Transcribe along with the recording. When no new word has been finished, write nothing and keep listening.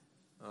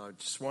I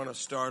just want to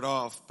start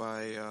off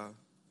by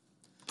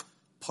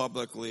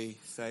publicly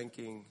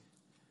thanking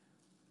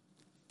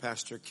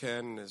Pastor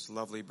Ken and his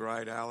lovely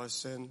bride,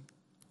 Allison.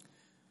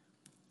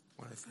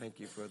 I want to thank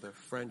you for the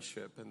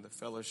friendship and the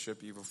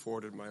fellowship you've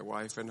afforded my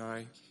wife and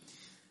I.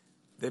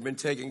 They've been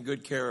taking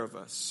good care of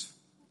us,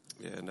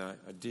 and I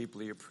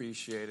deeply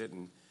appreciate it,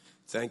 and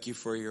thank you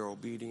for your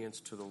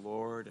obedience to the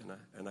Lord.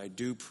 And I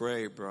do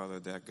pray,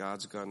 brother, that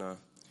God's going to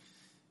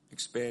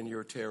expand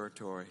your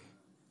territory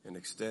and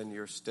extend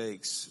your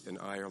stakes in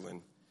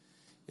Ireland.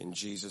 In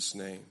Jesus'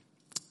 name,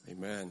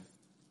 amen.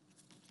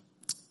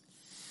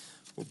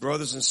 Well,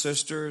 brothers and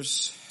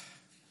sisters,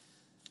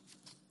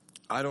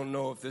 I don't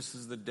know if this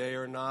is the day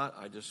or not.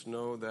 I just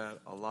know that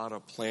a lot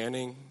of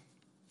planning,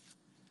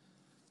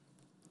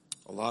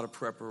 a lot of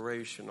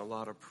preparation, a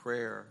lot of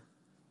prayer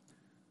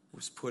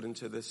was put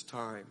into this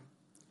time.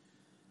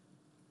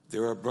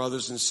 There are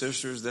brothers and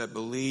sisters that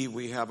believe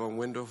we have a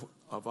window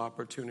of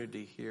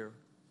opportunity here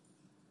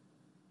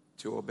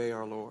to obey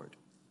our Lord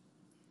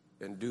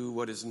and do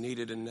what is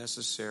needed and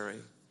necessary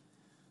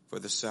for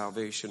the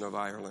salvation of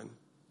Ireland.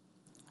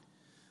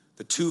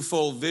 The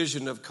twofold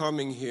vision of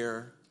coming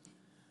here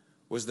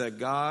was that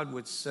God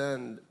would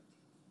send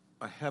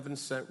a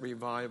heaven-sent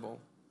revival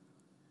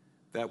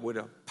that would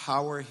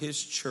empower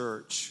his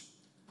church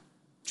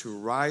to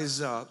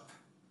rise up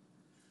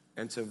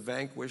and to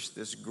vanquish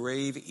this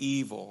grave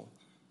evil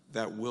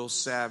that will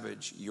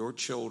savage your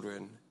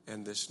children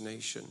and this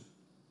nation.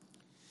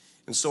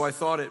 And so I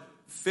thought it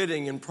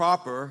fitting and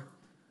proper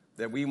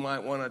that we might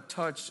want to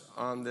touch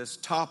on this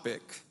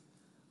topic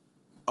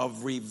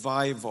of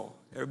revival.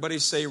 Everybody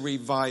say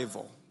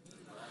revival.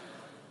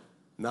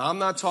 Now, I'm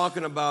not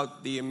talking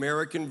about the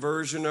American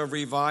version of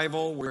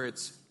revival where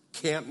it's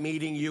Camp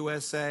Meeting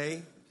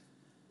USA.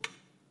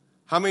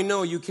 How many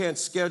know you can't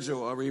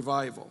schedule a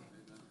revival?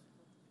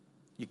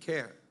 You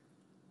can't.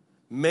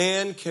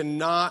 Man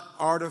cannot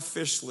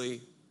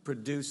artificially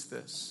produce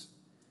this.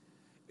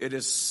 It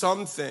is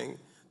something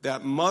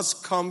that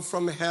must come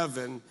from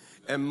heaven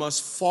and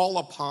must fall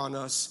upon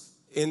us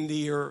in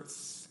the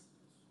earth.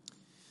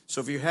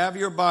 So if you have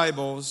your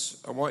Bibles,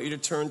 I want you to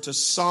turn to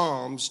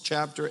Psalms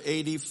chapter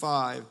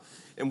 85.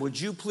 And would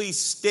you please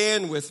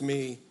stand with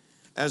me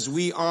as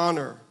we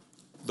honor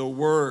the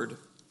word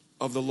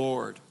of the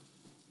Lord.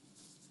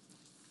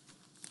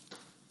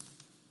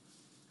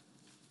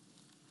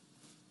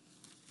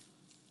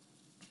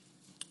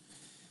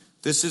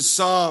 This is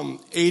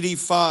Psalm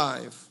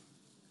 85.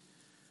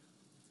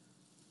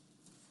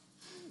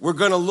 We're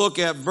going to look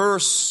at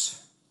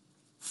verse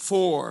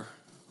 4.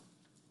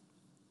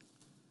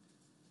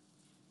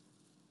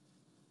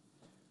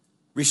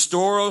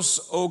 Restore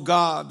us, O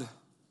God,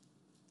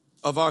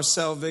 of our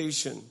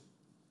salvation,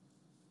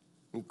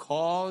 and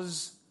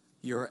cause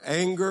your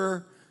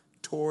anger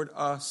toward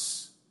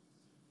us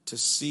to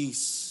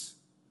cease.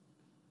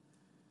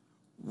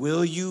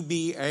 Will you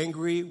be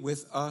angry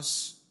with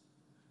us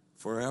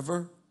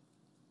forever?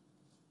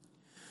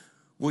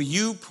 Will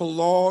you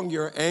prolong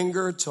your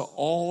anger to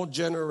all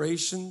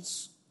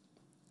generations?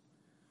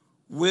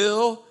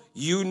 Will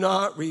you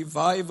not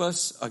revive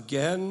us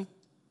again,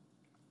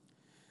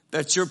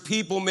 that your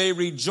people may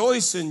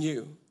rejoice in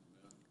you?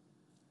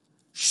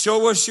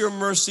 Show us your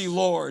mercy,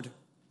 Lord,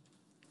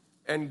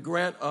 and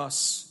grant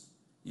us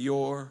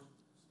your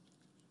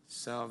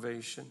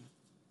salvation.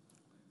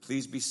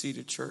 Please be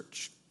seated,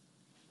 church.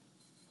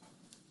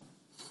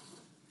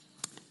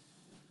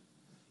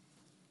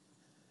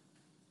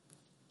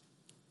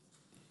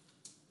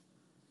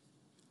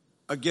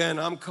 Again,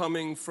 I'm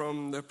coming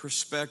from the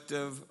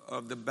perspective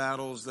of the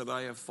battles that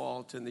I have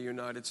fought in the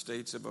United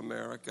States of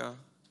America.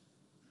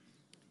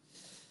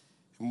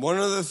 And one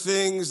of the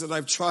things that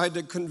I've tried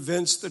to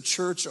convince the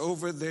church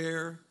over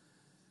there,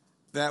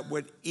 that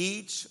with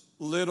each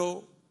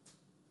little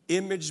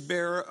image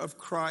bearer of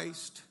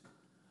Christ,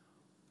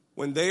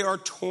 when they are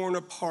torn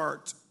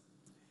apart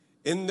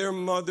in their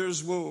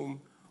mother's womb,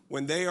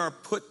 when they are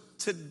put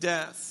to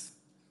death,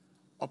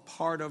 a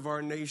part of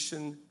our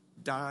nation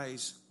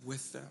dies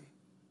with them.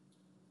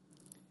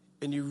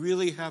 And you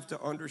really have to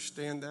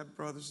understand that,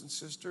 brothers and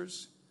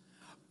sisters.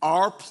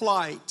 Our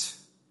plight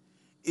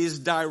is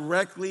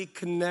directly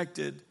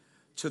connected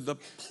to the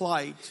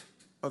plight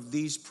of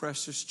these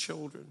precious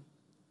children.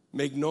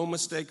 Make no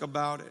mistake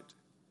about it.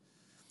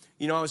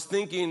 You know, I was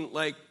thinking,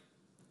 like,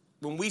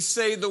 when we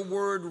say the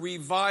word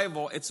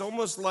revival, it's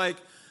almost like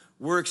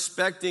we're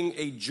expecting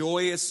a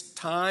joyous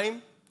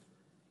time.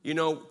 You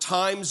know,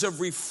 times of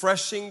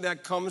refreshing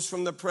that comes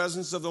from the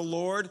presence of the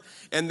Lord.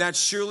 And that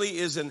surely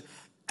is an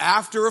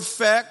after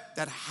effect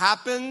that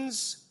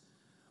happens.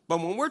 But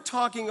when we're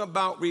talking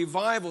about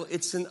revival,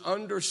 it's an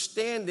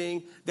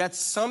understanding that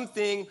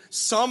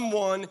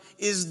someone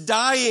is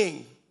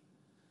dying.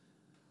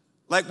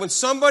 Like when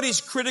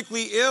somebody's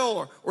critically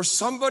ill or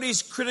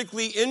somebody's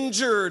critically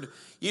injured,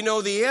 you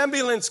know, the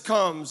ambulance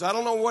comes. I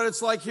don't know what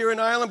it's like here in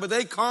Ireland, but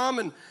they come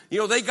and, you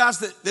know, they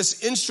got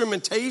this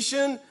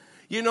instrumentation.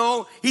 You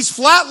know, he's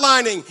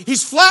flatlining.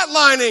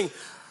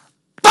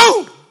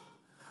 Boom!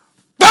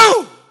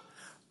 Boom!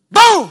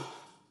 Boom!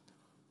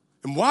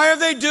 And why are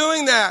they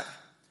doing that?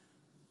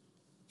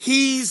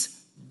 He's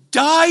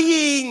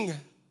dying.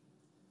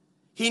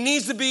 He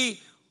needs to be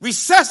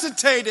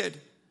resuscitated.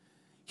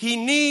 He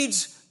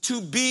needs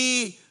to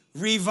be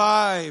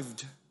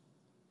revived.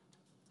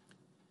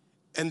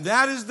 And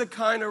that is the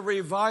kind of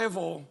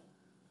revival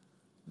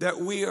that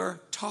we are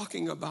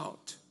talking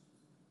about.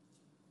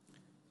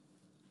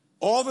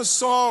 All the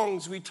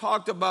songs we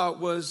talked about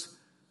was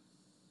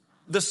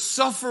the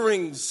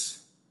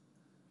sufferings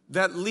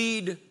that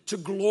lead to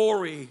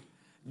glory,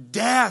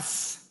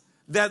 death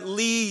that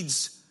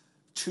leads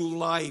to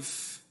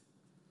life.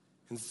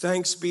 And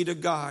thanks be to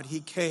God, he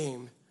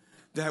came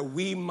that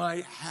we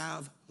might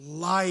have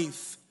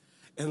life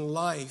and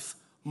life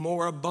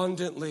more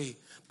abundantly.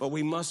 But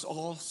we must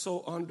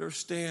also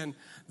understand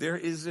there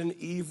is an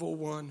evil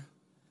one.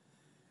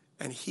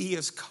 And he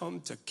has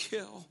come to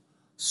kill,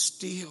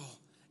 steal,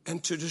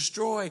 and to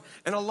destroy.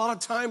 And a lot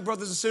of time,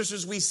 brothers and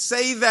sisters, we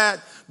say that,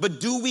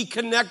 but do we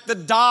connect the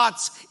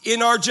dots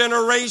in our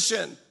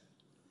generation?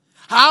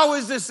 How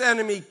is this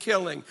enemy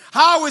killing?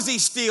 How is he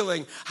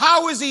stealing?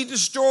 How is he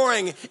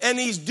destroying? And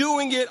he's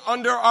doing it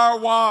under our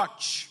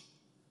watch.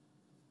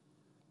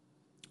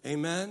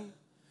 Amen?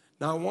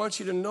 Now I want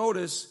you to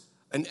notice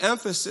an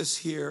emphasis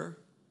here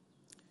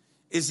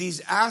is he's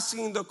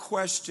asking the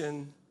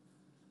question,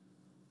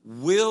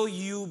 will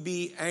you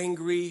be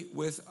angry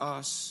with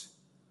us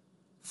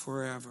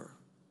forever?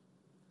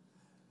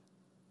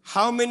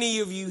 How many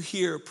of you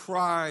here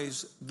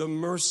prize the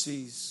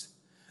mercies,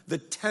 the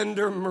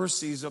tender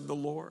mercies of the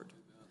Lord?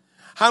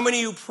 How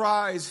many of you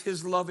prize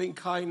his loving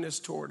kindness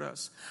toward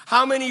us?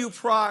 How many of you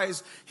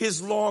prize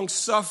his long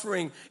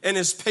suffering and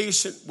his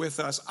patience with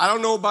us? I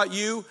don't know about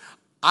you.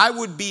 I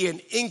would be an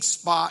ink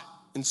spot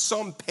in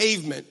some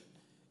pavement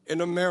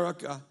in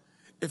America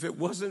if it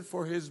wasn't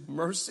for his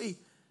mercy,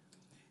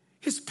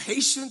 his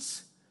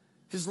patience,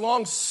 his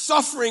long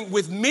suffering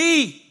with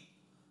me.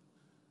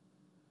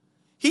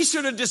 He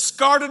should have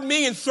discarded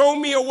me and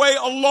thrown me away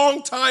a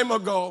long time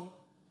ago.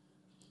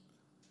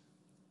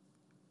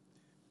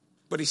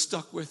 But he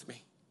stuck with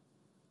me.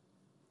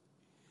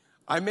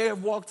 I may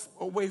have walked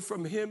away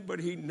from him, but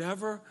he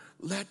never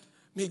let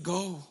me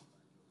go.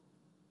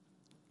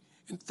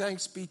 And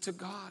thanks be to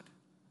God.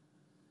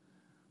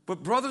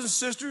 But brothers and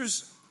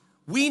sisters,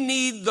 we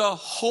need the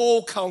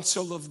whole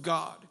counsel of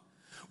God.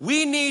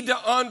 We need to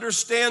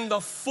understand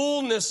the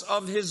fullness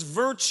of his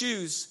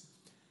virtues,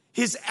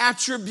 his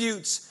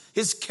attributes,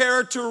 his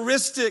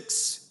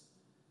characteristics.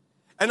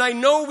 And I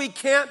know we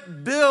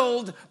can't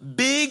build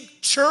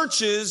big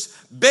churches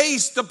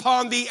based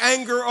upon the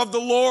anger of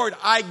the Lord.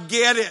 I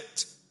get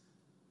it.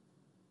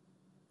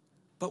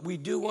 But we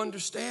do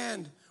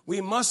understand. We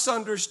must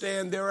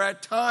understand there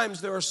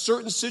are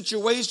certain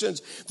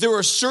situations, there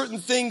are certain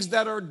things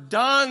that are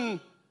done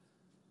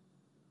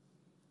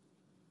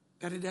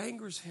that it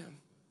angers him.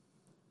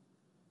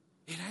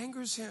 It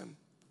angers him.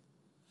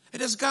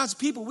 And as God's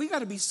people, we got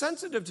to be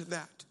sensitive to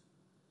that.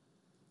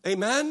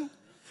 Amen?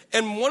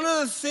 And one of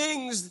the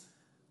things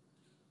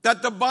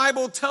that the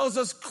Bible tells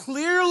us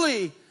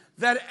clearly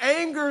that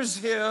angers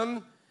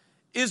him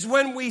is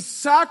when we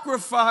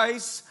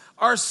sacrifice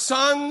our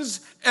sons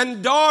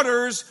and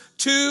daughters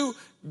to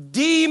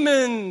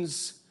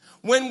demons,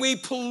 when we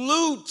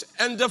pollute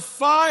and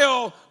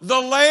defile the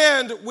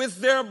land with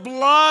their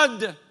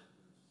blood.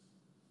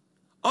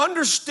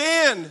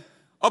 Understand,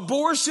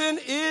 abortion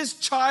is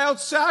child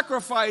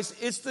sacrifice.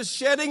 It's the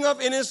shedding of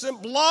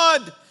innocent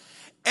blood.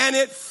 And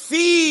it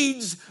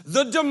feeds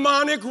the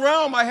demonic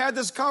realm. I had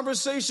this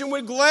conversation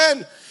with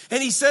Glenn,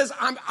 and he says,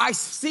 I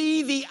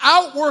see the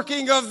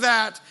outworking of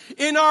that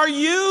in our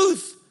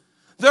youth.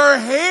 Their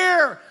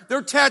hair,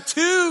 their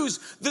tattoos,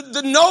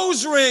 the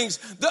nose rings,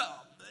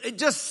 it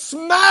just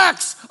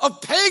smacks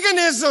of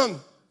paganism.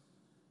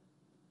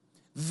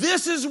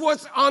 This is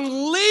what's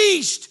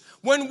unleashed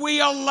when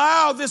we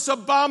allow this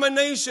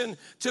abomination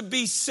to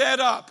be set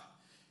up.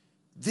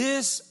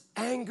 This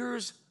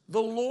angers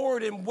the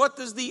Lord. And what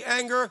does the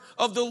anger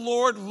of the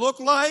Lord look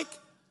like?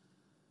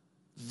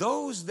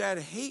 Those that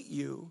hate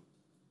you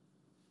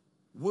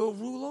will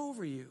rule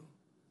over you.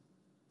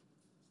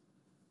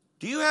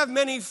 Do you have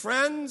many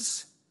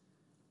friends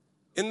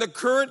in the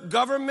current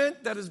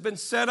government that has been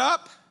set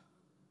up?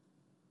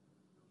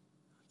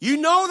 You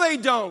know they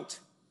don't.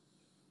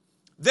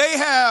 They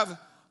have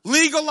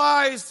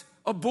legalized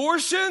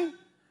abortion.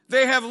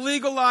 They have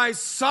legalized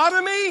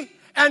sodomy.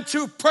 And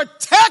to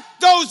protect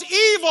those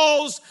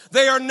evils,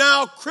 they are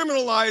now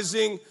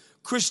criminalizing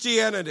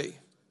Christianity.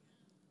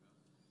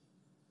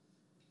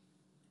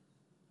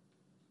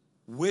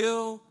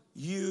 Will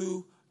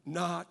you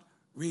not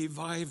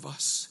revive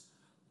us,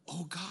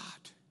 oh God?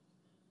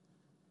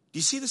 Do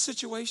you see the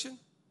situation?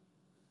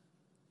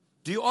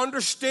 Do you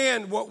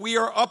understand what we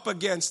are up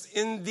against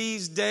in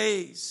these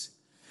days?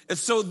 And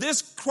so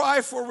this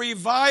cry for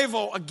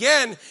revival,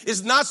 again,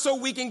 is not so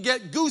we can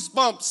get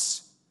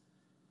goosebumps.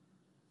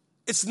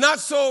 It's not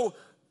so,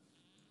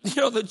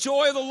 the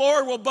joy of the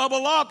Lord will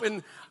bubble up,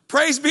 and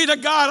praise be to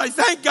God. I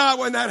thank God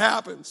when that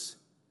happens.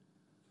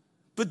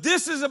 But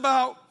this is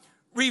about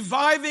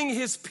reviving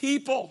his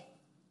people.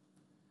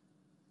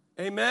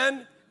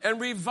 Amen? And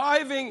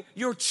reviving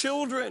your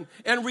children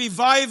and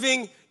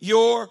reviving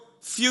your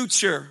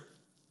future.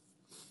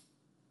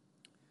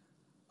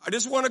 I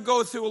just want to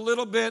go through a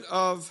little bit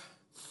of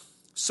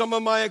some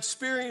of my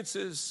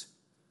experiences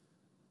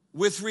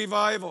with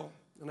revival,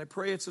 and I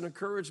pray it's an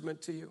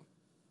encouragement to you.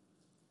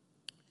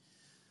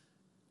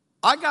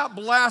 I got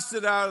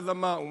blasted out of the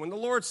mountain. When the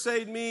Lord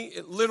saved me,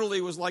 it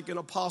literally was like an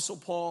Apostle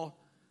Paul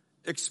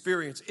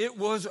experience. It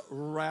was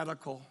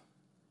radical.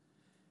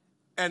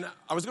 And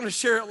I was going to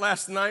share it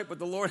last night, but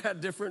the Lord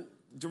had different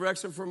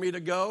direction for me to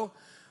go.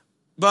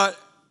 But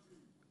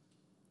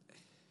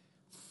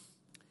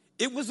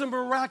it was a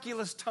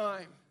miraculous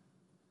time.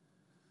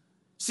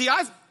 See,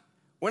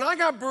 when I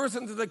got birthed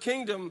into the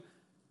kingdom,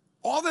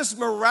 all this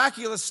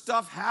miraculous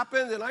stuff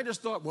happened, and I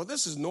just thought, well,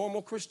 this is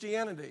normal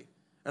Christianity.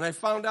 And I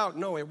found out,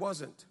 no, it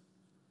wasn't.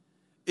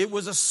 It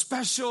was a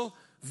special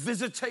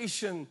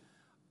visitation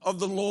of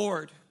the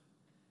Lord.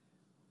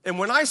 And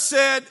when I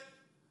say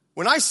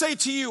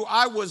to you,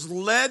 I was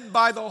led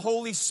by the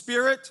Holy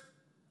Spirit,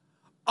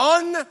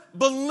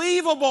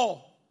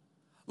 unbelievable.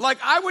 Like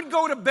I would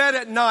go to bed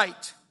at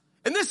night,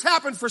 and this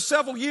happened for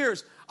several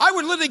years. I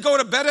would literally go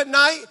to bed at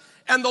night,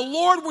 and the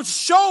Lord would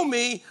show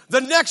me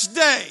the next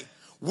day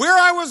where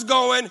I was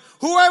going,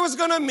 who I was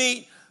going to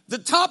meet, the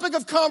topic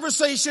of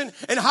conversation,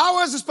 and how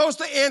I was supposed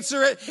to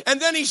answer it.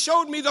 And then he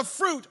showed me the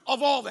fruit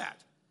of all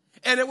that.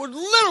 And it would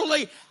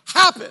literally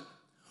happen.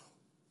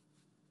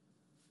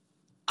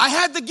 I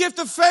had the gift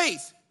of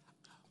faith.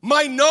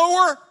 My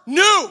knower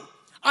knew.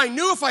 I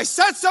knew if I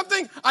said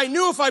something, I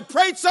knew if I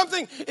prayed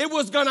something, it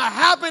was going to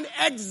happen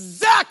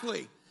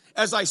exactly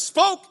as I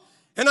spoke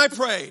and I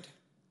prayed.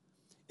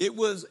 It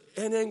was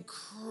an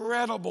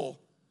incredible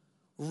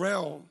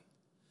realm.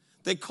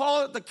 They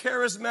call it the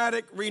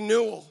charismatic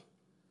renewal.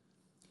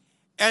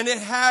 And it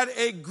had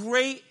a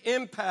great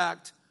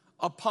impact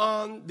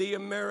upon the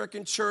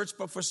American church,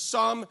 but for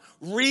some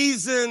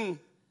reason,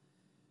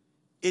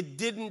 it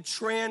didn't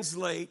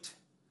translate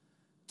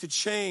to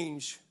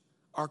change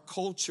our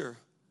culture,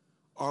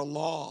 our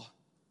law,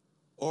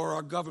 or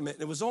our government.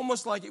 It was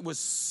almost like it was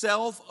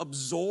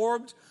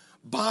self-absorbed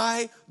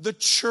by the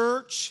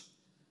church.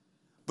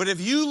 But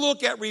if you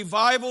look at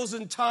revivals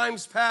in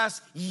times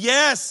past,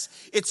 yes,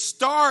 it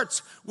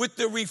starts with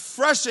the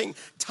refreshing,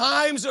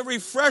 times of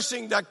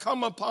refreshing that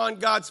come upon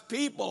God's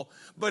people.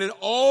 But it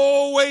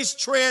always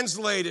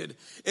translated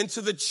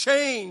into the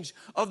change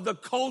of the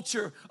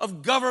culture,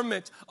 of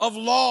government, of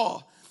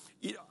law.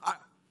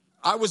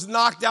 I was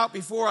knocked out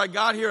before I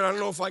got here. I don't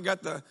know if I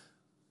got the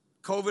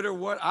COVID or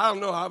what. I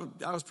don't know.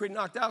 I was pretty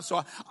knocked out.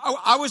 So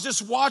I was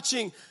just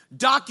watching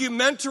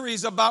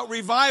documentaries about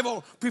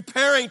revival,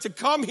 preparing to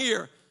come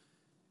here.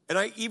 And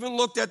I even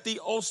looked at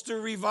the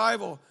Ulster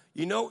revival.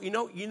 You know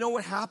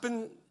what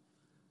happened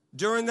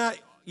during that?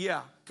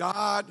 Yeah,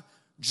 God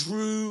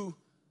drew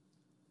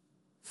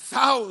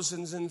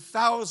thousands and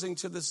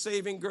thousands to the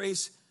saving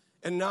grace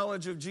and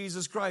knowledge of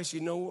Jesus Christ. You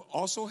know what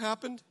also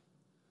happened?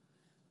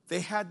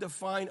 They had to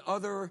find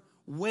other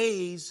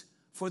ways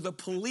for the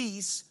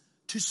police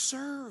to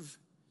serve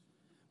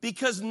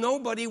because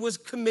nobody was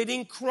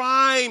committing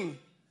crime.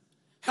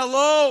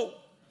 Hello?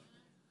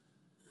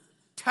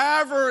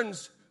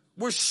 Taverns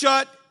were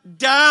shut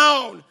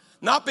down.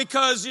 Not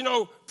because,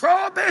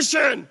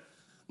 prohibition.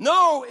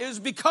 No, it was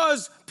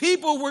because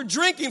people were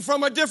drinking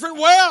from a different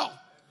well.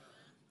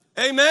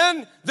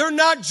 Amen? They're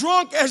not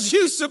drunk as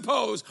you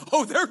suppose.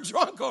 Oh, they're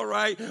drunk, all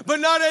right, but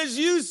not as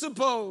you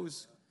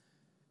suppose.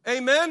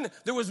 Amen?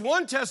 There was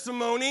one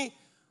testimony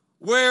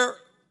where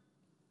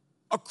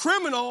a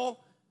criminal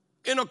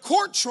in a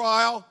court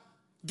trial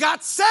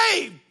got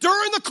saved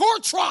during the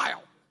court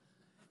trial.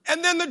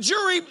 And then the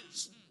jury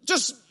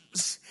just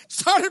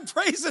started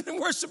praising and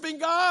worshiping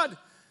God.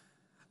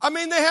 I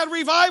mean, they had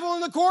revival in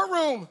the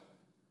courtroom.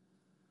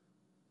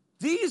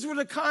 These were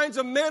the kinds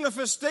of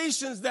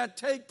manifestations that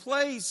take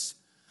place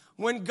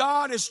when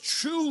God is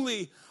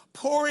truly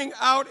pouring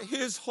out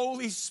his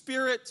Holy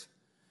Spirit.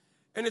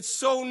 And it's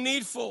so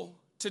needful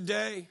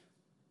today.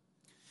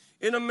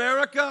 In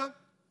America,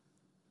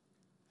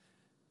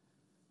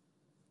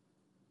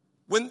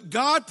 when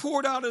God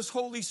poured out his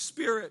Holy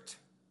Spirit,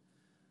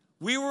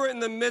 we were in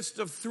the midst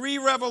of 3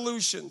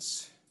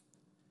 revolutions.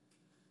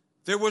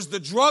 There was the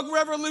drug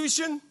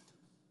revolution,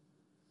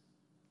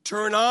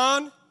 turn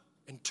on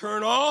and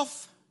turn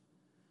off.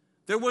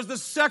 There was the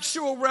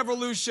sexual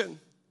revolution.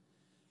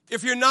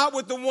 If you're not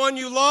with the one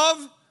you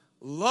love,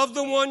 love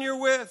the one you're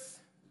with.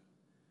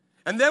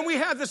 And then we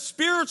had the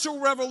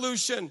spiritual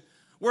revolution,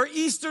 where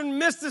Eastern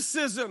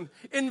mysticism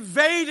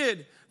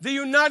invaded the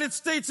United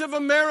States of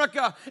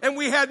America, and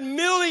we had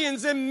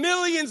millions and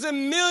millions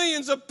and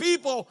millions of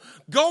people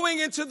going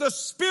into the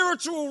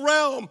spiritual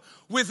realm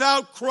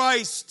without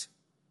Christ.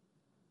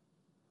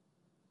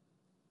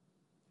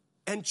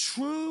 And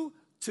true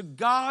to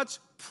God's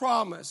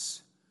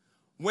promise,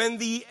 when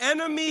the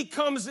enemy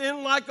comes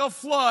in like a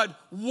flood,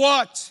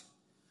 what?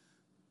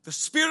 The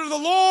Spirit of the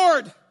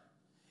Lord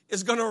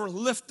is going to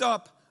lift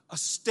up a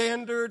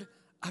standard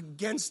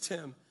against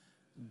him.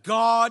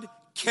 God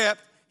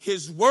kept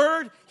his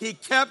word. He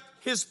kept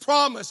his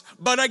promise.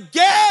 But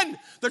again,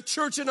 the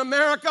church in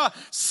America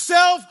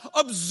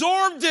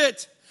self-absorbed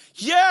it.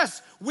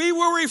 Yes, we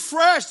were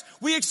refreshed.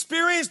 We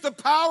experienced the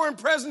power and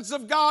presence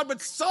of God,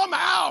 but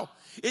somehow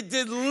it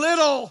did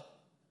little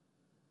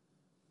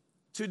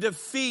to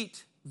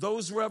defeat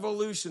those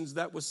revolutions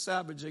that was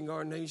savaging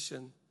our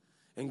nation.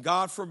 And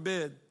God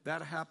forbid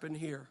that happen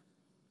here.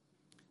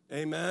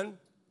 Amen.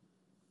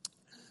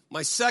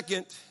 My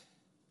second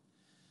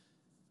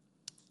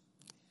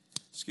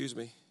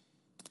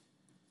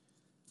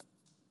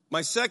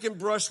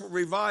brush with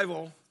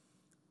revival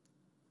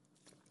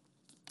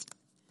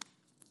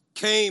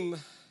came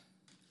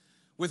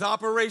with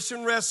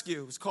Operation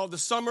Rescue. It was called the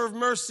Summer of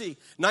Mercy,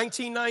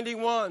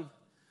 1991.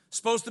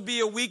 Supposed to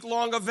be a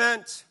week-long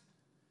event.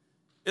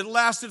 It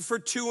lasted for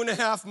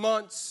 2.5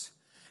 months.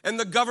 And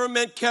the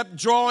government kept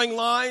drawing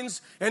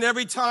lines, and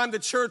every time the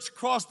church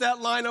crossed that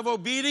line of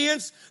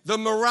obedience, the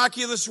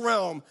miraculous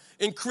realm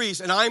increased.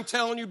 And I'm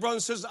telling you,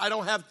 brothers and sisters, I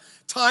don't have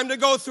time to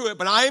go through it,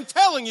 but I am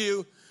telling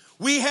you,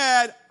 we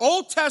had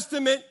Old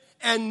Testament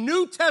and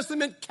New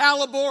Testament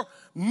caliber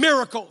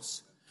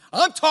miracles.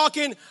 I'm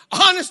talking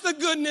honest to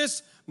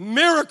goodness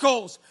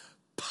miracles.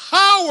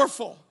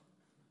 Powerful.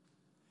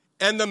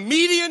 And the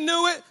media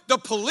knew it, the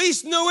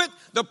police knew it,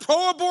 the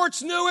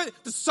pro-aborts knew it,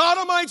 the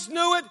sodomites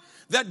knew it,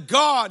 that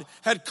God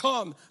had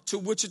come to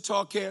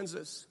Wichita,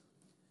 Kansas.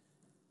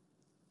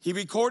 He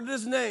recorded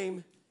his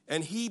name,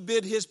 and he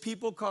bid his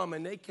people come,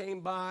 and they came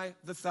by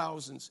the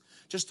thousands.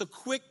 Just a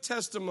quick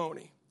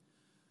testimony.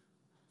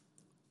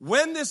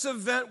 When this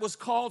event was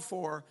called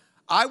for,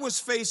 I was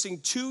facing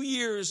 2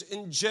 years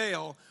in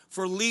jail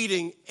for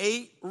leading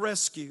 8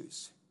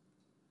 rescues.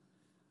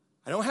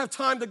 I don't have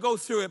time to go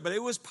through it, but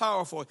it was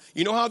powerful.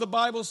 You know how the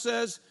Bible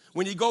says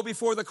when you go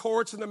before the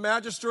courts and the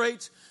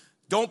magistrates,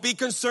 don't be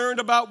concerned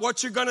about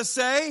what you're going to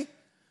say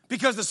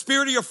because the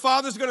Spirit of your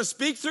Father is going to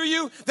speak through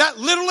you. That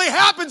literally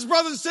happens,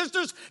 brothers and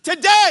sisters,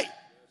 today.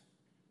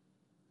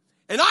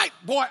 And I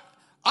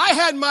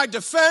had my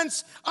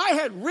defense. I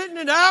had written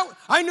it out.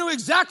 I knew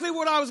exactly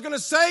what I was going to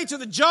say to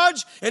the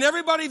judge and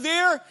everybody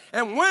there.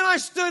 And when I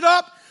stood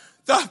up,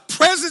 the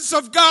presence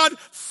of God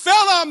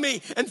fell on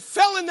me and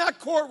fell in that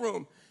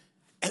courtroom.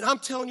 And I'm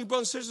telling you,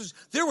 brothers and sisters,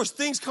 there was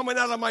things coming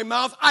out of my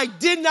mouth I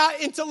did not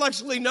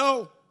intellectually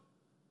know.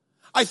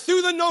 I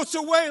threw the notes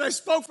away and I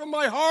spoke from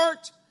my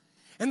heart.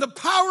 And the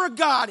power of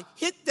God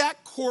hit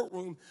that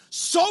courtroom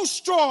so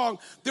strong,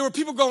 there were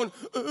people going,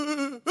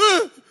 They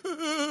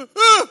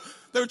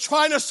were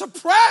trying to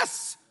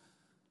suppress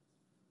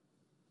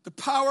the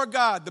power of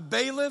God. The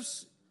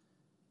bailiffs,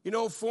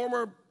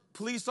 former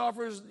police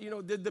officers,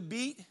 did the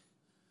beat.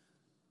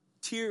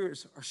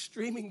 Tears are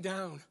streaming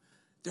down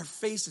their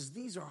faces.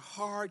 These are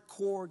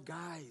hardcore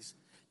guys.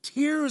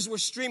 Tears were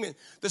streaming.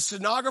 The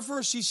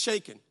stenographer, she's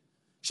shaking.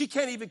 She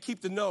can't even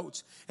keep the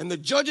notes. And the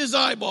judge's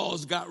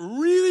eyeballs got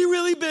really,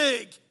 really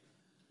big.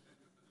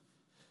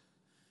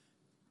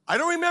 I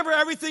don't remember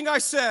everything I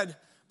said,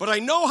 but I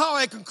know how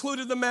I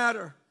concluded the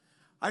matter.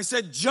 I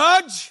said,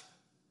 Judge,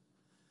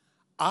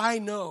 I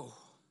know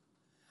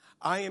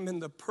I am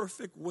in the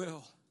perfect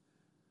will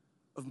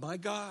of my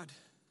God.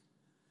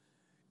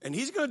 And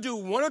he's going to do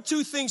one or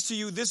two things to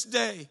you this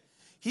day.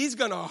 He's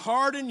going to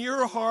harden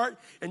your heart,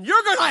 and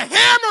you're going to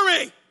hammer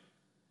me.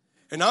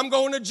 And I'm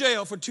going to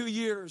jail for 2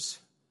 years.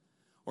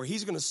 Or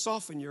he's going to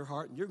soften your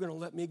heart, and you're going to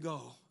let me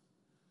go.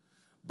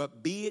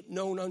 But be it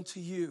known unto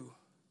you,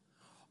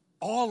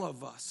 all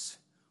of us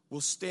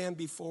will stand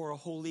before a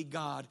holy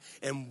God.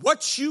 And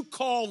what you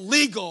call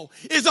legal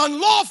is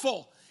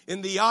unlawful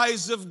in the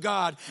eyes of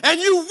God.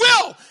 And you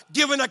will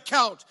give an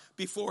account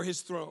before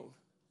his throne.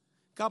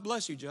 God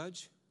bless you,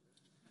 Judge.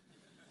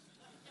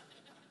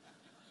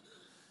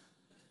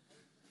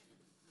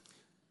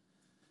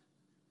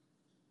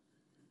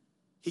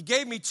 He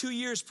gave me 2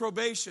 years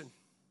probation.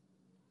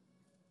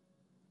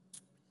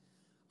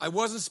 I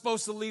wasn't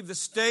supposed to leave the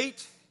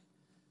state,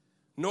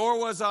 nor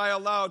was I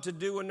allowed to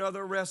do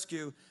another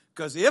rescue.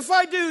 Because if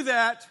I do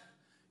that,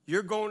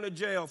 you're going to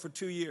jail for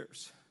 2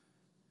 years.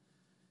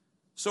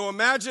 So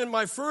imagine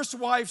my first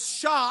wife's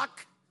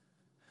shock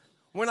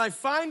when I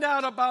find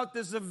out about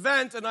this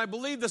event, and I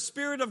believe the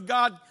Spirit of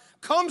God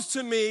comes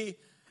to me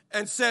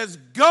and says,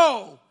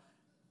 go,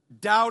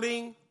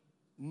 doubting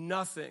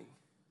nothing.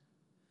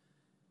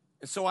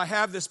 And so I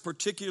have this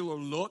particular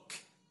look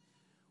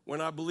when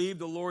I believe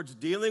the Lord's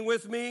dealing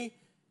with me,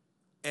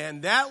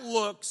 and that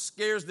look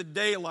scares the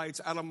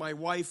daylights out of my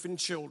wife and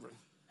children.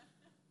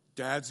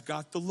 Dad's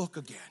got the look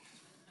again,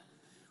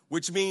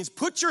 which means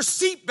put your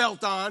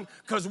seatbelt on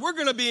because we're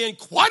going to be in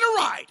quite a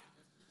ride.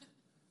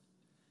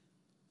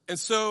 And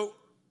so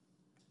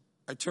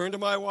I turned to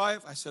my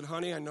wife. I said,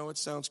 honey, I know it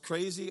sounds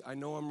crazy. I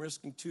know I'm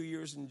risking 2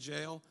 years in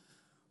jail,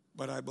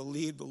 but I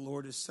believe the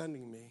Lord is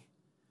sending me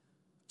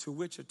to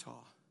Wichita.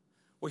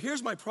 Well,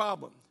 here's my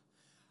problem.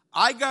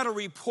 I got to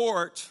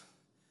report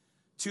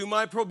to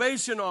my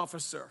probation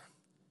officer.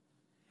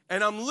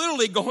 And I'm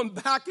literally going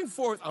back and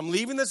forth. I'm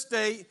leaving the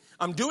state.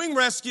 I'm doing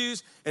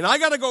rescues. And I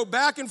got to go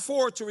back and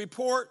forth to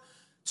report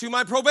to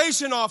my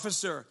probation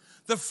officer.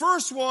 The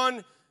first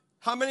one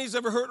How many's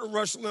ever heard of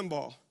Rush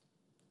Limbaugh?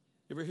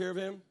 You ever hear of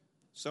him?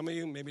 Some of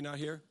you, maybe not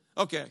here.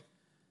 Okay.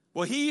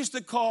 Well, he used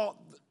to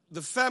call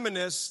the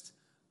feminists,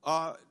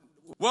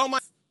 my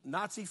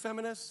Nazi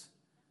feminists?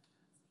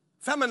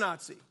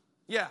 Feminazi.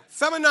 Yeah,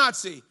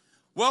 feminazi.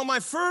 Well, my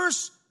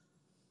first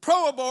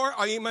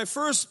my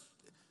first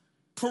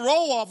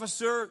parole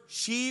officer,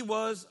 she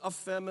was a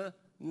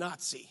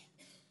feminazi.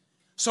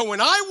 So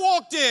when I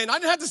walked in, I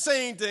didn't have to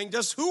say anything,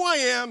 just who I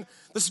am,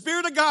 the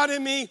Spirit of God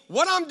in me,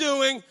 what I'm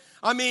doing.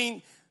 I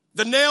mean,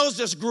 the nails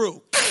just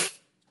grew.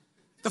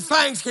 The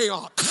fangs came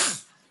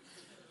off.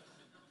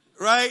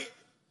 Right?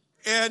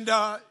 And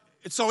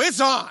so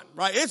it's on,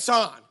 right? It's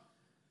on.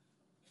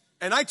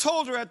 And I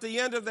told her at the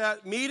end of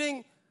that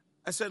meeting,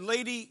 I said,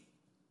 lady,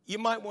 you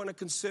might want to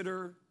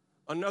consider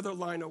another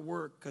line of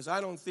work because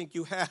I don't think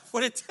you have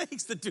what it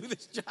takes to do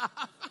this job.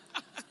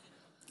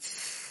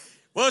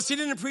 Well, she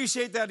didn't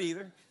appreciate that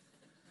either.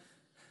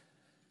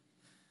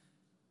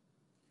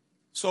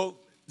 So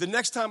the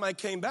next time I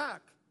came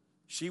back,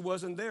 she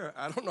wasn't there.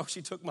 I don't know if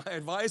she took my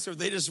advice or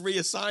they just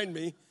reassigned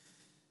me.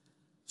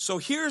 So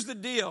here's the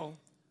deal.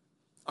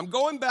 I'm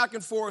going back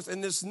and forth,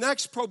 and this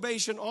next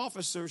probation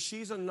officer,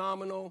 she's a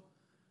nominal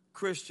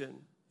Christian.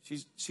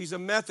 She's a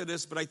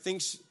Methodist, but I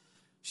think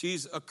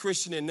she's a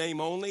Christian in name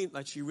only,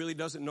 like she really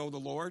doesn't know the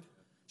Lord.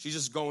 She's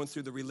just going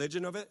through the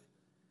religion of it.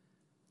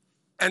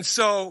 And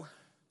so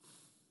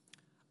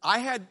I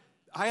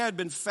had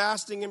been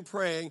fasting and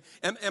praying,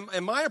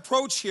 and my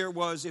approach here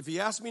was, if you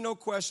ask me no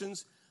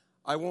questions,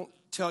 I won't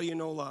tell you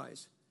no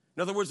lies.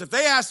 In other words, if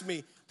they asked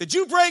me, did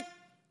you break,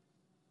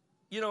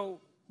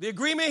 the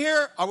agreement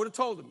here? I would have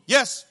told them,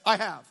 yes, I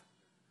have.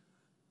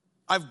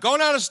 I've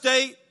gone out of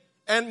state,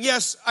 and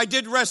yes, I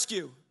did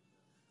rescue.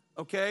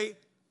 Okay?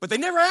 But they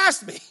never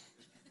asked me.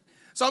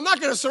 So I'm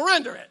not going to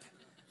surrender it.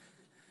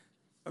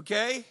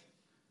 Okay?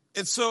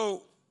 And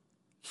so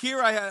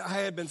here I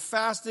had been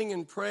fasting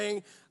and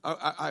praying.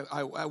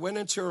 I went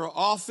into her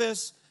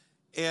office,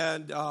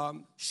 and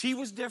she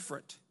was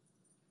different.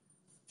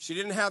 She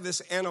didn't have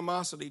this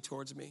animosity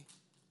towards me.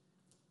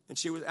 And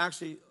she was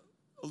actually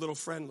a little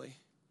friendly.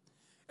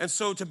 And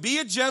so to be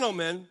a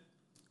gentleman,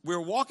 we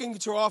were walking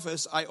to her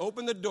office. I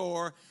opened the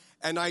door,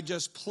 and I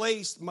just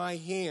placed my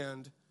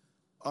hand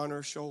on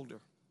her shoulder.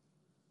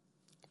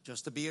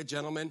 Just to be a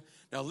gentleman.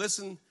 Now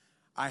listen,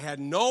 I had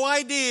no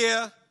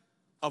idea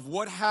of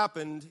what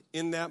happened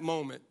in that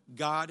moment.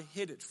 God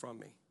hid it from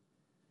me.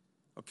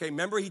 Okay,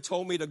 remember he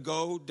told me to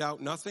go, doubt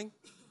nothing?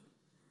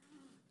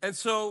 And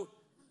so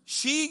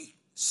she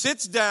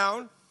sits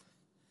down,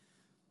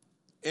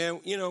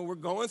 and, we're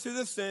going through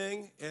the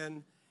thing,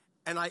 and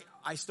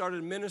I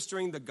started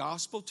ministering the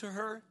gospel to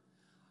her.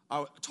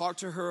 I talked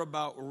to her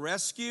about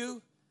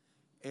rescue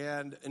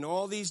and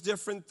all these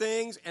different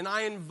things, and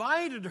I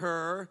invited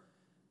her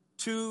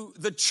to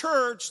the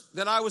church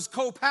that I was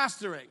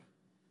co-pastoring.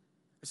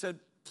 I said,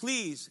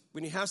 please,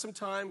 when you have some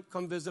time,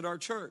 come visit our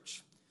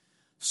church.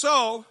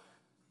 So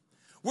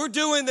we're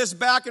doing this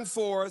back and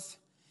forth,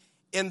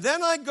 and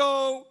then I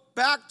go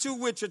back to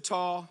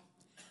Wichita,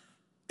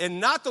 and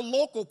not the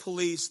local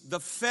police, the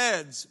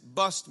feds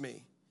bust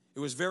me. It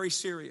was very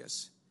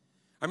serious.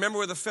 I remember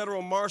where the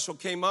federal marshal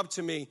came up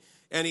to me,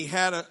 and he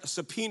had a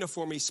subpoena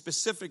for me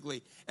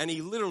specifically, and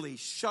he literally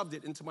shoved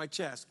it into my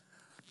chest.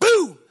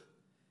 Boom!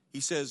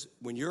 He says,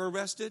 when you're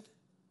arrested,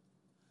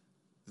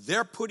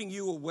 they're putting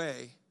you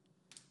away,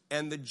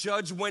 and the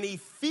judge, when he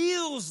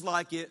feels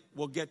like it,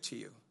 will get to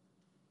you.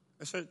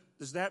 I said,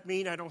 does that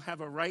mean I don't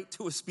have a right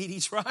to a speedy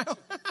trial?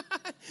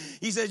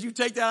 He says, you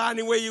take that out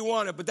any way you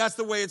want it, but that's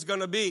the way it's going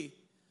to be.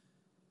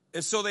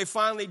 And so they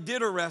finally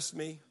did arrest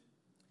me,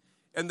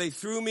 and they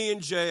threw me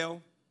in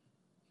jail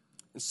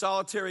in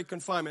solitary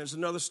confinement. There's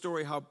another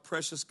story how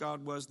precious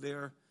God was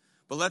there.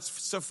 But let's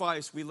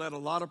suffice, we led a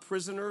lot of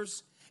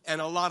prisoners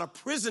and a lot of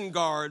prison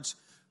guards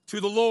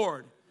to the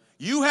Lord.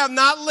 You have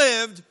not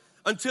lived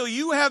until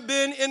you have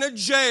been in a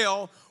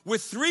jail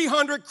with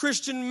 300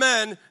 Christian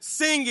men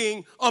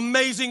singing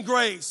Amazing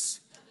Grace.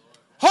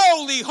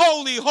 Holy,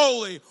 holy,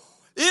 holy.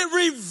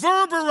 It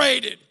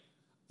reverberated.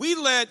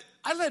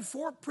 I led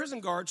 4 prison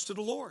guards to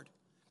the Lord.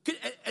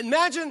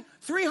 Imagine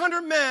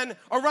 300 men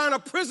around a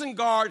prison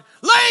guard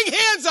laying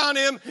hands on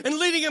him and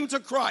leading him to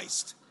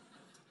Christ.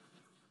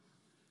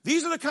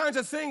 These are the kinds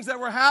of things that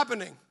were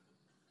happening.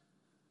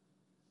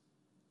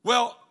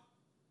 Well,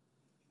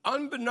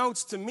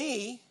 unbeknownst to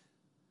me,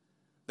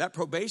 that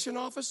probation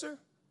officer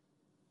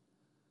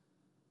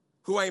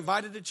who I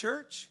invited to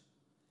church,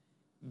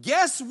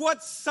 guess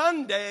what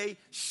Sunday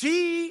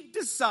she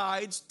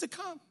decides to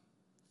come?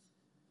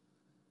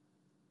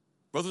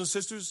 Brothers and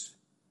sisters,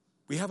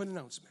 we have an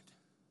announcement.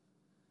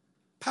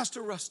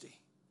 Pastor Rusty,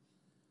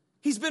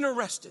 he's been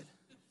arrested.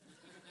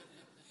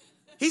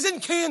 He's in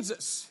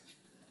Kansas.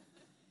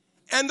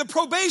 And the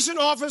probation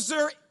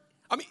officer,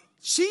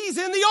 she's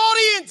in the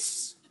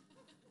audience.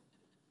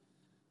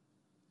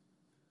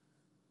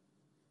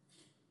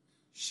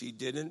 She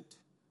didn't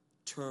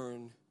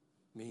turn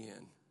me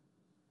in.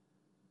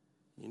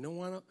 You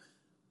want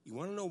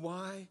to know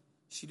why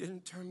she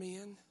didn't turn me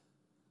in?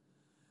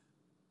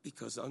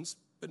 Because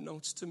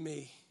unbeknownst to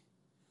me,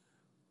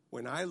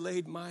 when I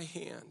laid my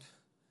hand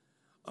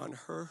on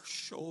her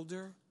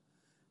shoulder,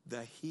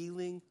 the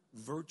healing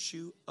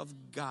virtue of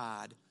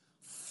God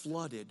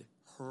flooded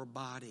her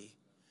body.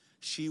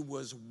 She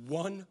was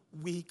 1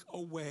 week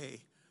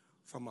away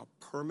from a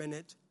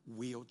permanent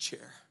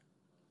wheelchair.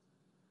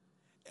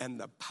 And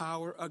the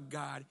power of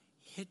God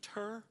hit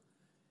her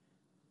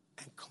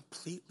and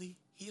completely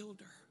healed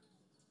her.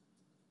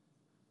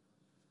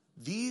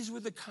 These were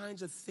the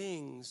kinds of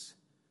things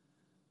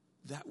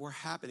that were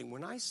happening.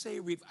 When I say,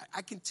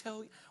 I can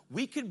tell you,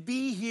 we could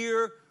be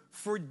here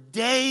for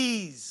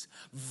days.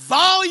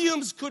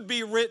 Volumes could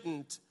be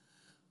written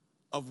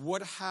of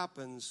what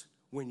happens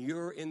when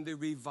you're in the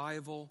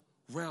revival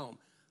realm.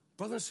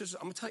 Brothers and sisters,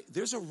 I'm going to tell you,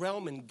 there's a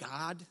realm in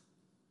God.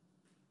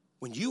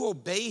 When you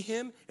obey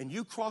him and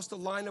you cross the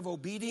line of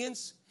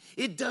obedience,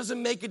 it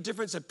doesn't make a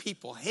difference if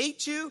people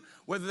hate you,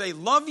 whether they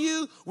love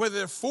you, whether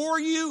they're for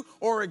you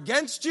or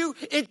against you.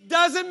 It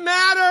doesn't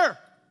matter.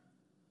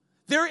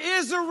 There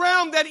is a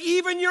realm that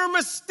even your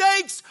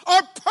mistakes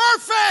are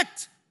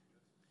perfect.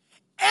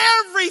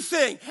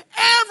 Everything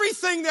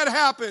that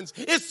happens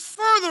is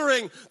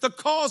furthering the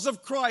cause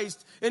of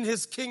Christ and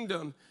his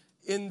kingdom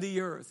in the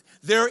earth.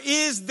 There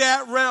is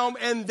that realm,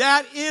 and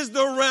that is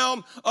the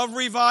realm of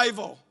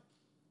revival.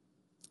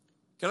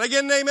 Can I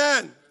get an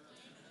amen?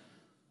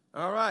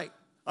 All right.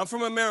 I'm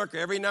from America.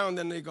 Every now and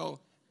then they go,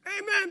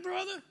 amen,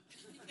 brother.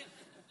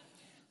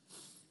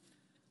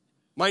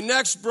 My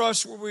next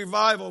brush with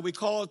revival, we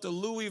call it the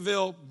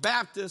Louisville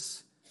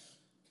Baptism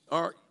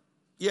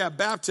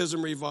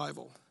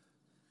Revival.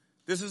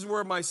 This is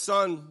where my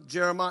son,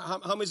 Jeremiah,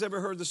 how many's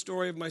ever heard the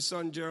story of my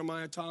son,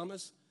 Jeremiah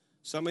Thomas?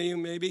 Some of you,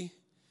 maybe.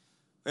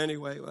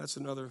 Anyway, that's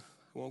another,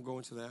 I won't go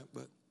into that.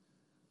 But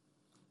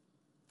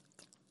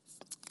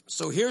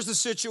so here's the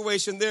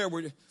situation there.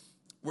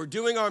 We're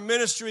doing our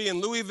ministry in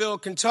Louisville,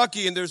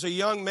 Kentucky, and there's a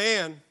young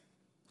man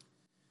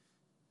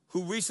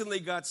who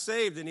recently got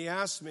saved, and he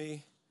asked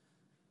me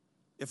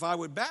if I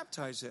would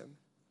baptize him.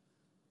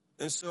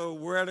 And so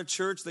we're at a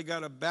church, they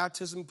got a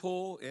baptism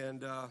pool,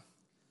 and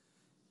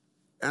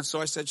so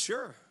I said,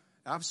 sure,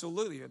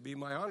 absolutely, it'd be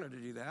my honor to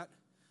do that.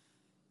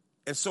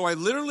 And so I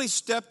literally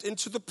stepped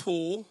into the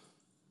pool,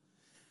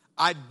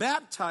 I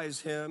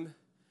baptized him,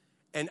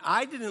 and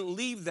I didn't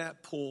leave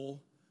that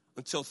pool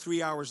until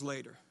 3 hours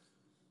later.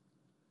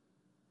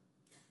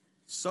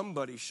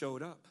 Somebody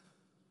showed up.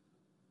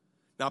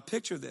 Now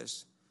picture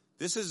this.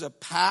 This is a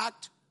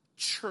packed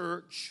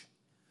church.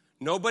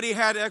 Nobody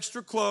had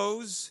extra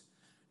clothes.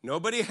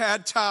 Nobody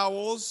had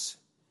towels.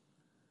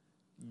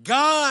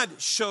 God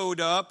showed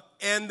up,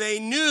 and they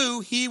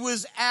knew he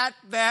was at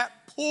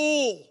that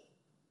pool.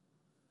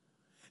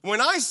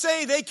 When I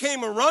say they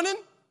came a-running,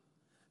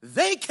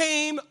 they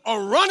came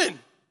a-running.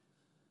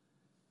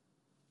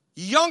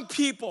 Young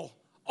people,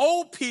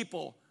 old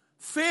people,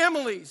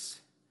 families.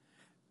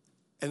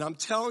 And I'm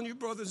telling you,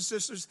 brothers and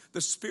sisters, the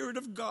Spirit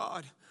of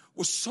God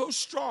was so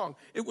strong.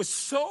 It was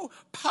so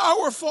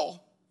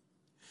powerful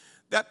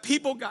that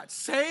people got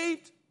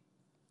saved.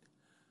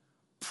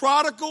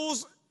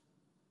 Prodigals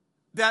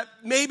that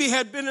maybe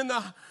had been in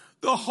the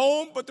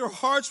home, but their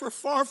hearts were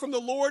far from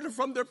the Lord and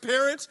from their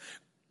parents,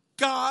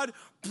 God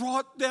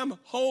brought them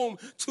home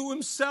to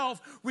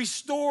himself,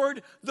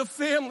 restored the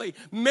family.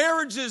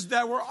 Marriages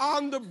that were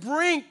on the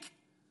brink,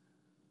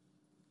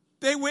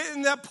 they went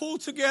in that pool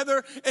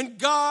together, and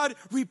God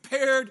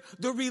repaired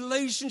the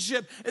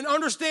relationship. And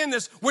understand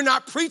this, we're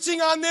not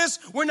preaching on this,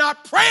 we're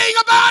not praying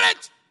about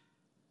it.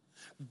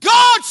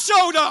 God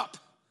showed up.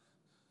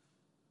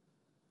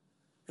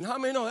 And how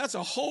many know that's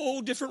a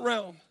whole different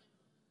realm?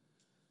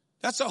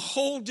 That's a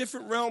whole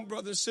different realm,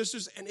 brothers and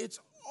sisters, and it's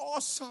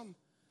awesome.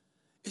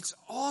 It's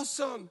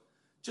awesome.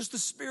 Just the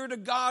Spirit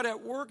of God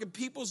at work in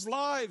people's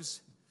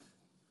lives.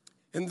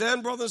 And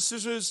then, brothers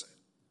and sisters,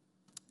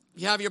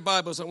 you have your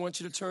Bibles. I want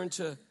you to turn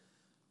to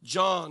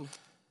John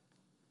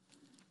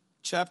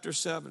chapter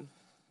 7.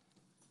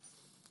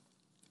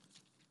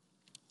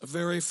 A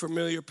very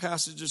familiar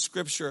passage of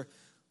Scripture.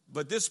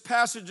 But this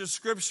passage of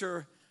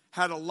Scripture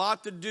had a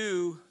lot to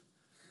do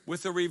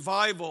with a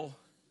revival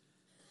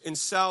in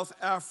South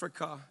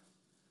Africa.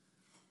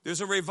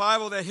 There's a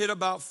revival that hit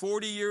about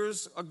 40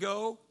 years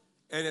ago,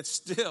 and it's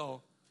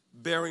still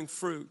bearing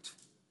fruit.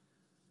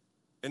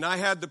 And I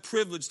had the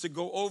privilege to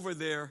go over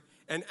there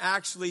and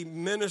actually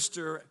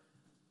minister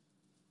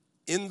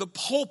in the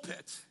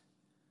pulpit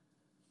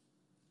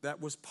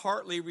that was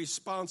partly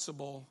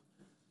responsible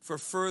for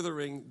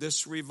furthering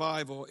this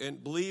revival.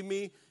 And believe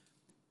me,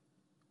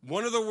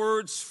 one of the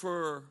words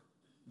for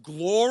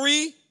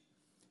glory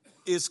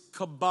is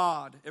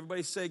kabod.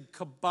 Everybody say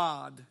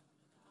kabod.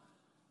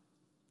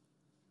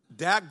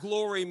 That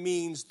glory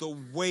means the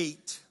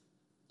weight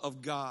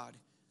of God.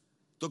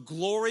 The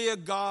glory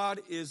of God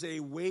is a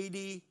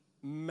weighty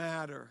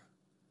matter.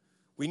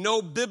 We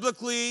know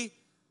biblically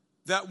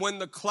that when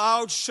the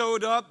cloud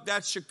showed up,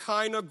 that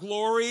Shekinah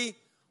glory,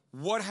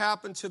 what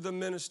happened to the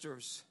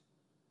ministers?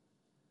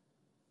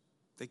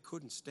 They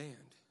couldn't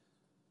stand.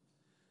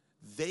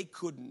 They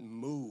couldn't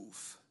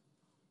move.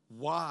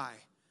 Why?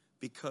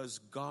 because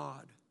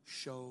God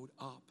showed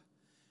up.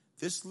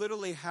 This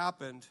literally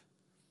happened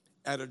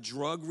at a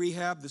drug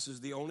rehab. This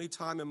is the only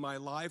time in my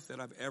life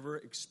that I've ever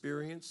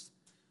experienced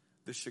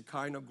the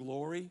Shekinah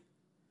glory.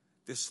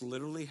 This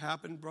literally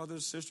happened, brothers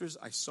and sisters.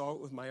 I saw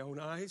it with my own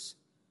eyes.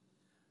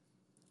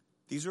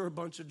 These are a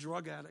bunch of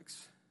drug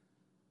addicts.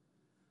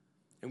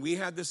 And we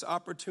had this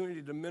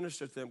opportunity to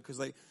minister to them because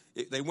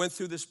they went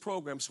through this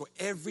program. So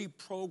every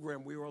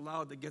program we were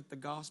allowed to get the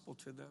gospel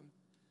to them.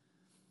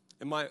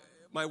 And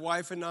my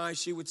wife and I,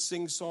 she would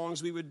sing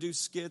songs. We would do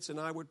skits and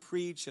I would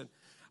preach. And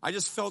I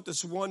just felt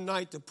this one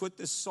night to put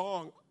this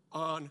song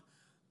on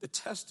the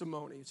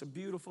testimony. It's a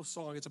beautiful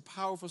song. It's a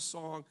powerful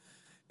song.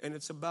 And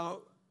it's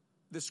about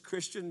this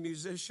Christian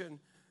musician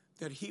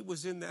that he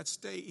was in that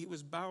state. He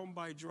was bound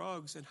by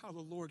drugs and how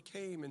the Lord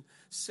came and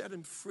set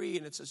him free.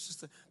 And it's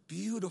just a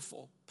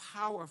beautiful,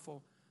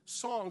 powerful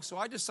song. So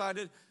I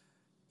decided,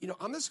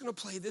 I'm just going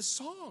to play this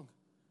song,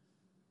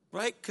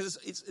 right? Because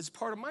it's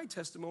part of my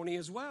testimony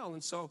as well.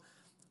 And so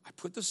I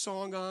put the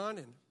song on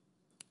and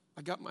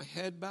I got my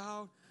head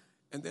bowed.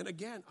 And then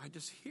again, I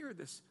just hear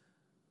this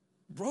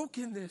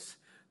brokenness,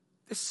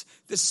 this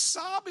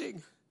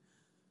sobbing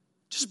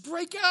just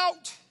break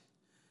out.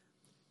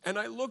 And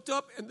I looked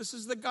up, and this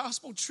is the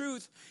gospel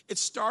truth. It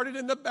started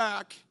in the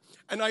back,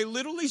 and I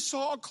literally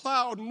saw a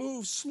cloud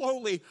move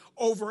slowly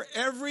over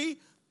every,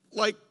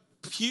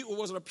 pew. It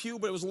wasn't a pew,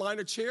 but it was a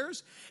line of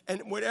chairs.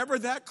 And whatever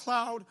that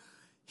cloud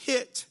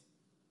hit,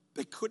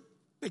 they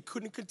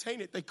couldn't contain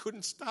it. They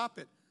couldn't stop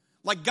it.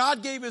 Like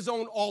God gave his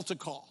own altar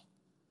call.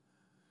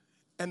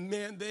 And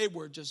man, they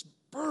were just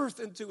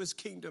birthed into his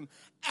kingdom,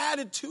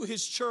 added to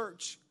his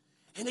church.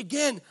 And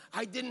again,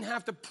 I didn't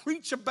have to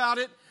preach about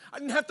it. I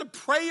didn't have to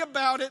pray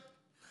about it.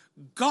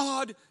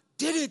 God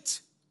did it.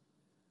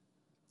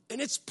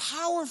 And it's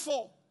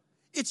powerful.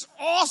 It's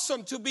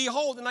awesome to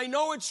behold. And I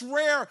know it's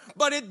rare,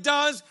 but it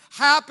does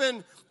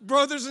happen,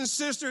 brothers and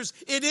sisters.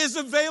 It is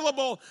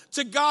available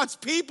to God's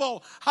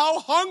people. How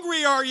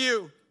hungry are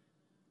you?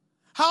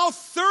 How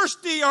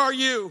thirsty are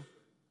you?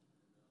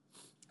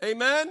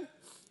 Amen?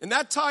 And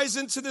that ties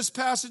into this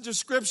passage of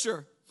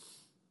Scripture.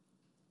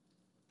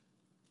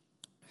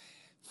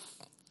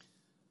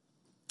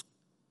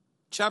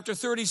 Chapter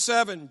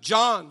 37,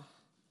 John,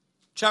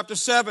 chapter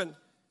 7.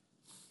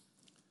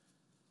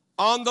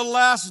 On the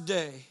last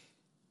day,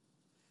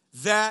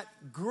 that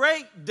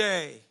great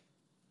day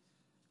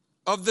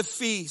of the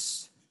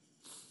feast,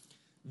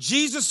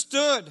 Jesus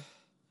stood,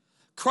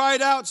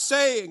 cried out,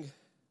 saying,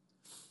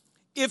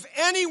 if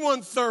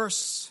anyone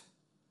thirsts,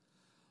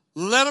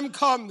 let him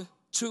come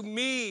to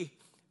me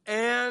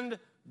and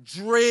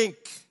drink.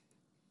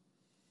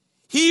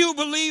 He who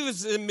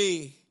believes in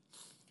me,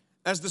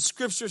 as the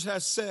scriptures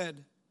has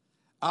said,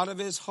 out of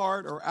his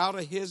heart or out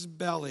of his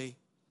belly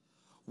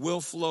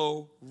will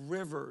flow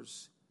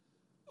rivers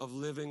of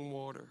living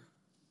water.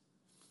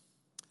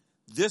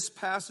 This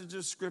passage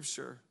of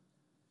scripture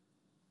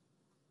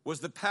was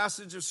the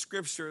passage of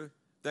scripture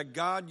that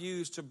God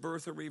used to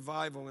birth a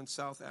revival in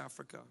South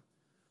Africa.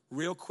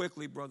 Real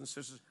quickly, brothers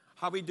and sisters.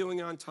 How are we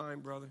doing on time,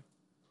 brother?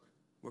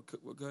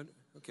 We're good?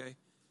 Okay.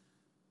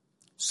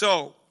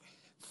 So,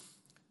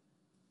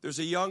 there's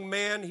a young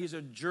man. He's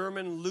a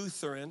German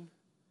Lutheran.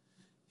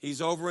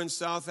 He's over in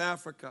South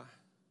Africa.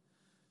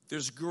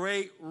 There's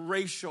great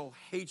racial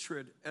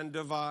hatred and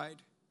divide.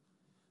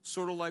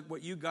 Sort of like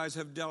what you guys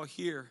have dealt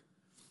here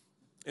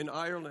in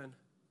Ireland.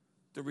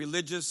 The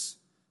religious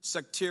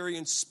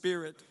sectarian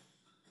spirit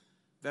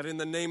that in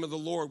the name of the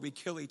Lord we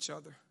kill each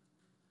other.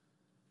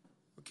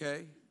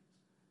 Okay?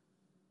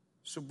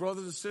 So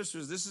brothers and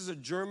sisters, this is a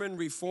German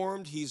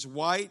Reformed. He's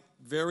white,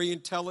 very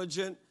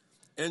intelligent,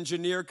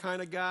 engineer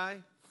kind of guy.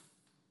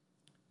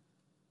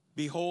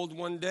 Behold,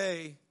 one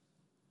day,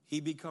 he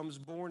becomes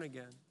born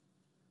again.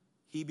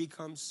 He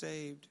becomes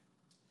saved.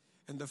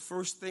 And the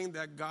first thing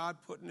that God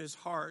put in his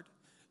heart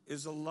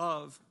is a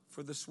love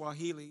for the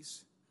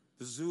Swahilis,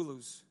 the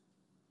Zulus.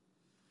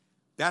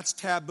 That's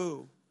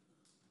taboo.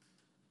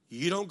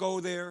 You don't go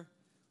there.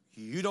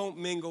 You don't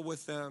mingle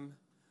with them.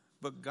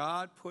 But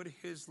God put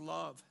his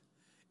love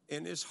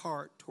in his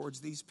heart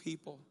towards these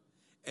people.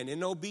 And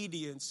in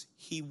obedience,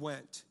 he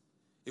went.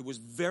 It was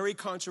very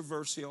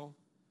controversial.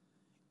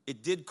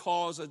 It did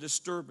cause a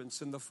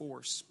disturbance in the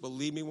force.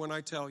 Believe me when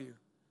I tell you.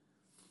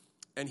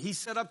 And he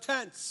set up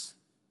tents.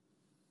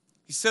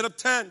 He set up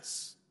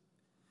tents.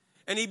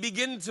 And he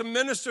began to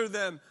minister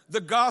them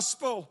the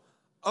gospel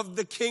of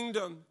the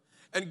kingdom.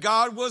 And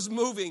God was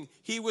moving.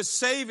 He was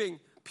saving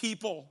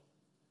people.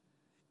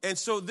 And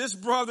so this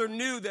brother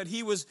knew that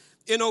he was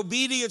in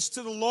obedience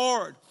to the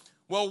Lord.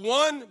 Well,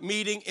 one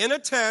meeting in a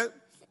tent,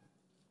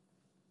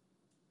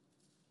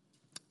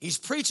 he's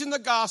preaching the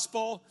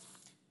gospel.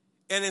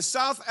 And in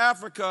South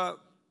Africa,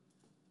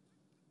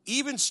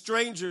 even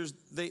strangers,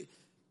 they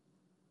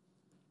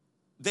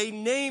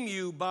name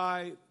you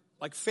by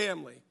like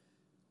family.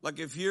 Like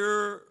if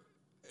you're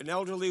an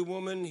elderly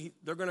woman,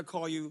 they're going to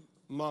call you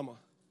mama,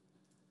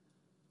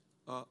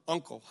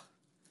 uncle.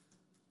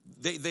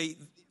 They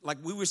like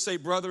we would say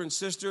brother and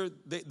sister,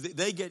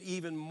 they get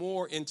even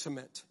more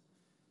intimate.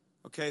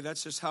 Okay,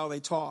 that's just how they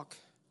talk.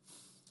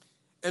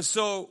 And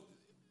so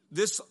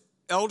this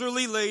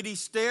elderly lady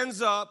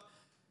stands up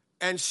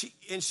and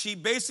she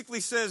basically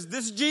says,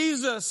 this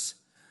Jesus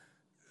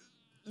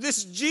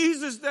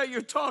that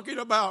you're talking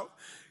about,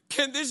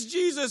 can this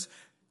Jesus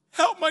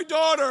help my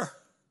daughter?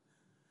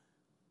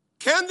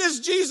 Can this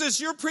Jesus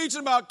you're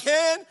preaching about,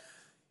 can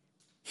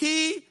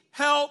he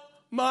help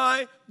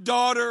my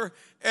daughter?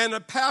 And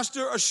the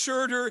pastor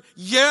assured her,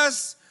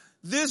 yes,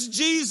 this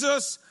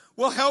Jesus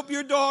will help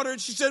your daughter.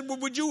 And she said, well,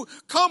 would you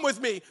come with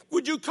me?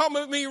 Would you come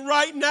with me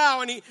right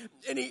now? And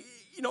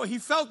he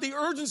felt the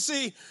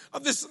urgency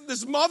of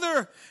this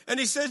mother. And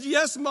he said,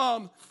 yes,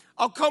 Mom,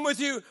 I'll come with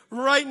you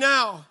right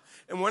now.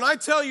 And when I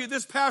tell you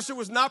this pastor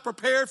was not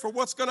prepared for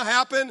what's going to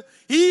happen,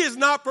 he is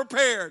not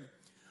prepared.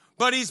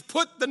 But he's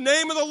put the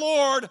name of the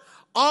Lord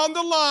on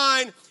the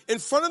line in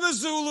front of the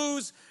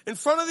Zulus, in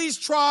front of these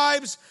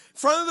tribes, in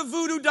front of the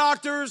voodoo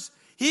doctors.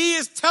 He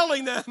is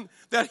telling them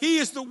that he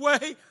is the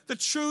way, the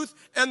truth,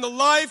 and the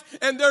life,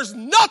 and there's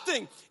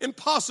nothing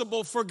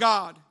impossible for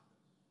God.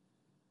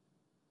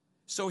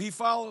 So he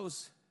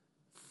follows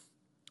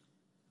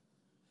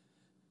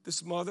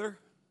this mother.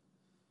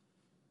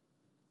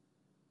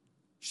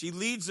 She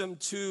leads him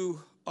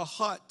to a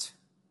hut.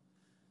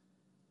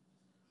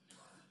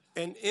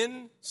 And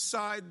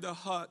inside the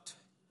hut,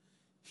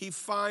 he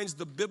finds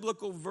the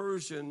biblical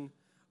version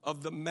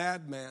of the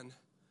madman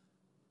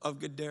of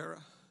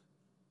Gadara.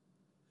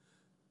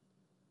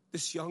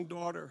 This young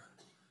daughter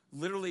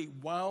literally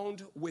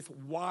wound with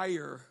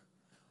wire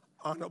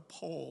on a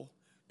pole,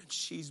 and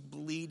she's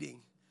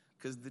bleeding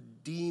because the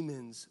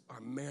demons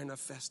are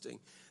manifesting.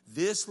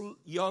 This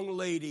young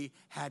lady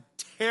had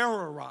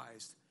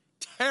terrorized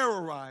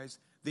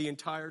the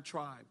entire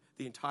tribe,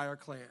 the entire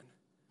clan.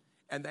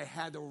 And they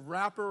had to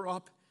wrap her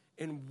up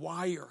in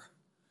wire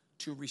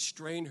to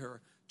restrain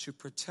her, to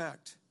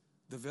protect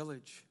the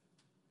village.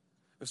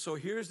 And so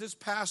here's this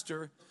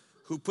pastor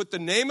who put the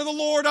name of the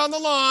Lord on the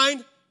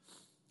line,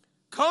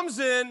 comes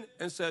in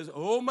and says,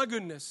 oh my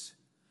goodness,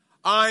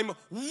 I'm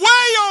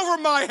way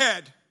over my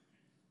head.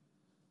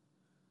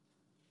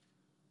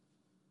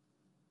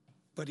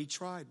 But he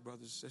tried,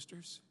 brothers and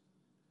sisters.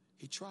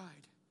 He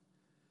tried.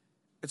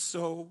 And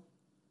so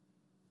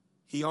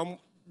he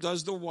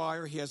does the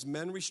wire. He has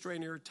men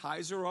restrain her,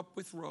 ties her up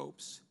with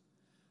ropes,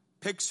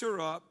 picks her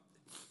up,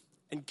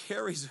 and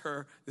carries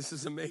her. This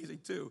is amazing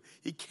too.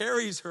 He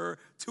carries her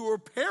to her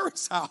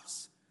parents'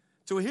 house,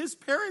 to his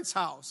parents'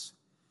 house,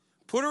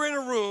 put her in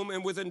a room,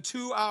 and within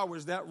 2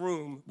 hours, that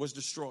room was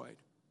destroyed.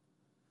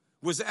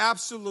 Was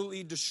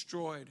absolutely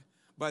destroyed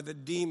by the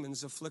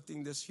demons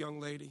afflicting this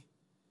young lady.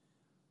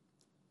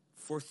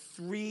 For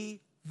 3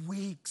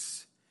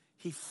 weeks,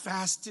 he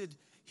fasted,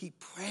 he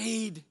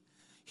prayed.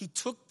 He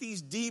took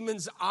these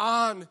demons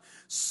on,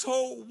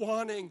 so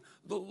wanting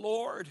the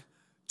Lord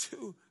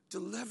to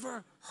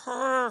deliver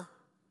her.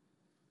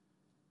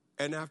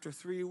 And after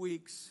 3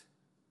 weeks,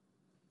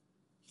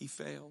 he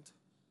failed,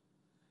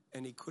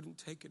 and he couldn't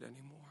take it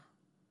anymore.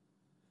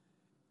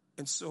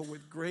 And so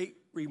with great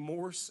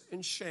remorse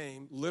and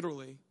shame,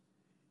 literally,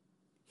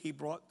 he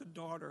brought the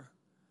daughter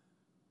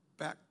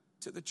back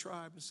to the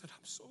tribe and said,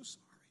 I'm so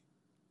sorry.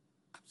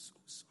 I'm so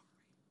sorry.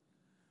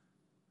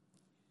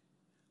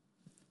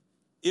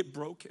 It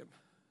broke him.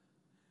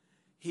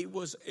 He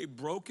was a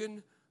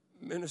broken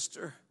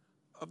minister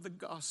of the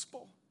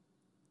gospel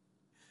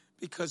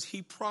because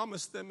he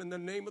promised them in the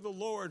name of the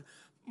Lord,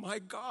 my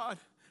God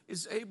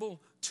is able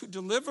to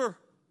deliver.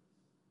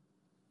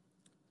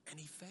 And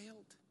he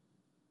failed.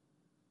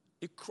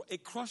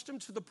 It crushed him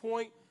to the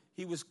point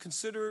he was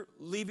considered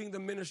leaving the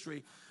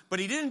ministry. But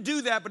he didn't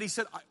do that, but he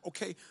said,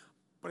 okay,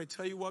 but I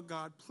tell you what,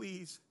 God,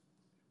 please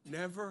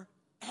never,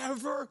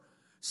 ever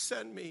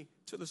send me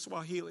to the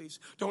Swahilis.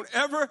 Don't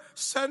ever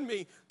send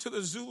me to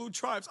the Zulu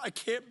tribes. I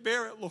can't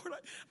bear it, Lord.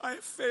 I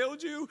have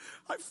failed you.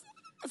 I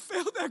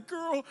failed that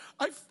girl.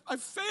 I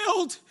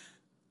failed.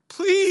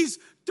 Please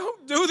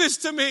don't do this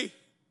to me.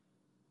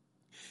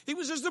 He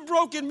was just a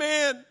broken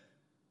man.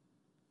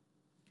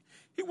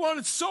 He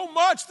wanted so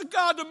much the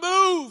God to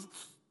move,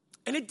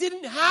 and it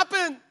didn't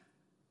happen.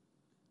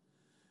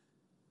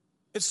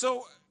 And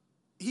so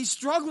he's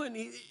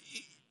struggling.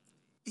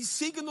 He's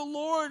seeking the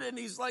Lord, and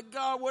he's like,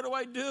 God, what do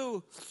I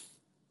do?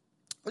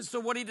 And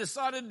so what he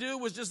decided to do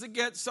was just to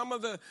get some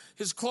of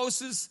his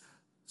closest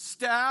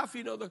staff,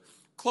 the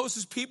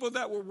closest people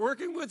that were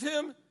working with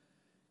him.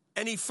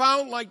 And he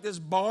found like this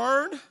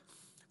barn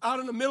out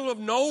in the middle of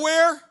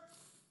nowhere.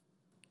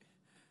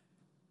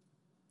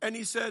 And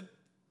he said,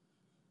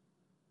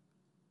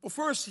 well,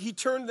 first he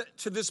turned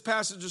to this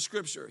passage of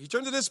Scripture. He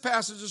turned to this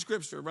passage of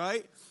Scripture,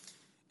 right?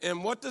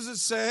 And what does it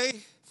say?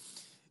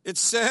 It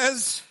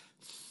says,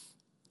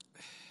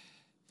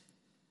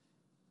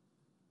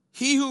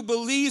 he who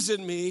believes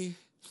in me,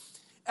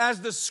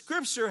 as the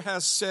Scripture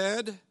has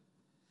said,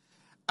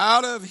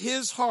 out of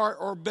his heart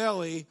or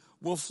belly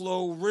will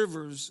flow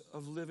rivers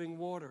of living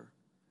water.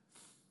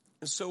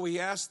 And so he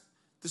asked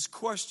this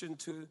question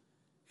to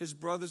his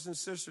brothers and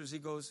sisters. He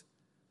goes,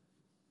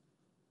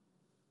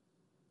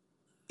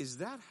 is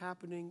that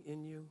happening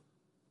in you?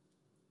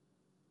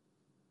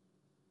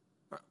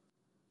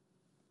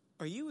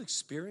 are you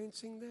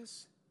experiencing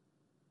this?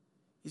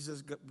 He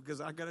says,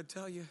 because I got to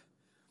tell you,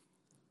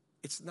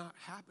 it's not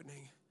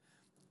happening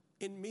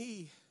in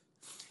me.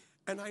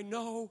 And I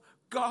know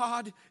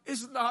God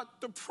is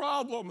not the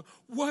problem.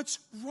 What's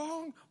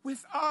wrong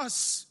with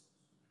us?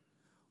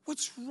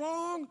 What's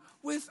wrong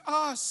with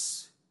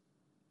us?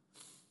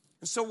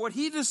 And so what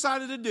he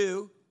decided to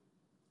do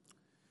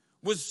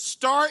was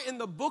start in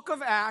the book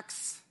of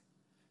Acts,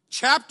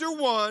 chapter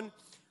 1,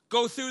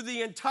 go through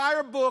the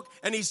entire book,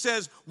 and he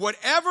says,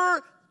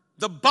 whatever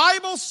the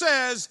Bible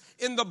says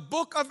in the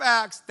book of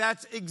Acts,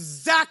 that's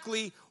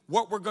exactly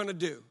what we're going to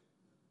do.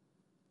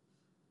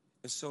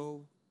 And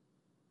so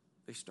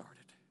they started.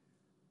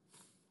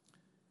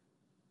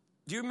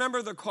 Do you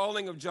remember the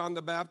calling of John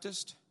the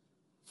Baptist?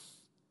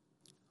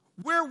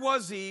 Where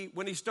was he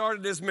when he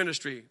started his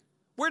ministry?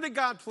 Where did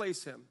God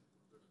place him?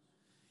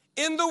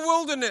 In the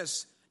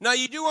wilderness. Now,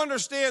 you do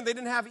understand they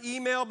didn't have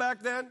email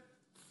back then.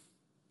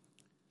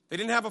 They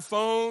didn't have a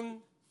phone.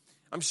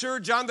 I'm sure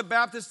John the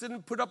Baptist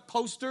didn't put up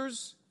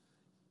posters,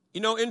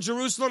 in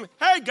Jerusalem.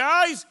 Hey,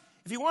 guys,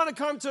 if you want to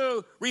come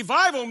to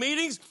revival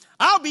meetings,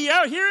 I'll be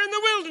out here in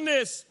the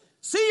wilderness.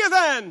 See you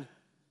then.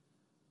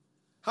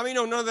 How many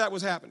know none of that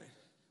was happening?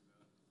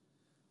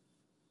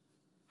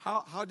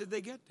 How did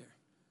they get there?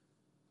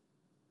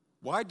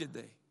 Why did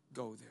they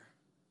go there?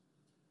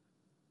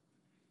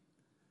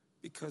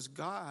 Because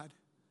God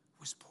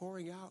was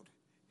pouring out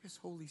his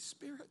Holy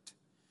Spirit.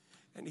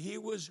 And he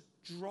was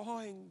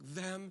drawing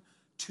them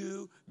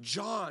to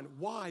John.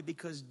 Why?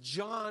 Because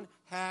John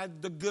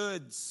had the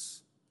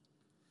goods.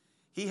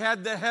 He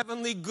had the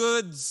heavenly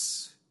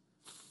goods.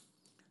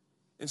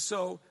 And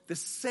so the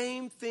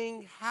same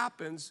thing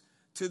happens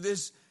to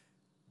this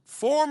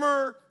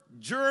former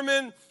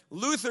German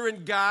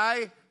Lutheran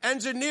guy,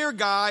 engineer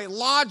guy,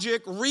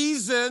 logic,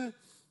 reason,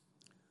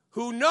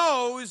 who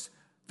knows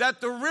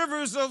that the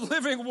rivers of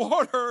living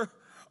water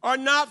are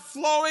not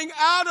flowing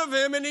out of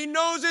him, and he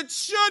knows it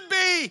should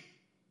be.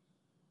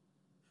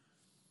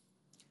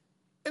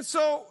 And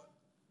so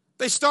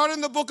they start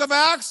in the book of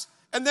Acts,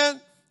 and then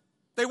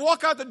they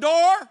walk out the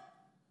door,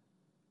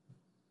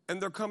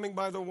 and they're coming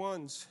by the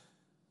ones,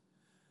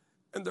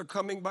 and they're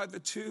coming by the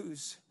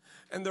twos,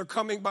 and they're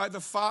coming by the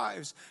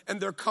fives,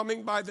 and they're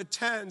coming by the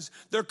tens,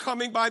 they're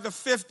coming by the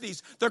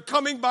 50s, they're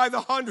coming by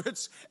the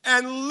hundreds,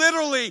 and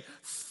literally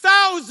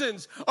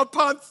thousands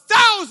upon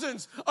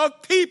thousands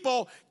of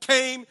people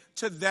came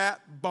to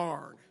that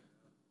barn.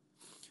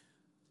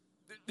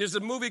 There's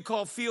a movie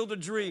called Field of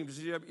Dreams.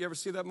 You ever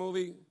see that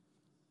movie?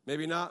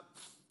 Maybe not.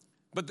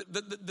 But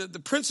the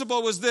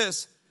principle was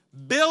this: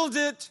 build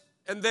it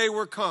and they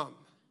will come.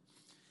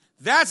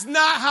 That's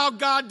not how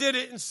God did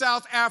it in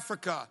South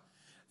Africa.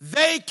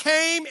 They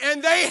came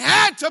and they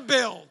had to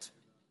build.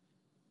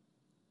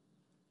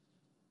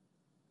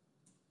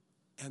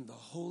 And the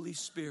Holy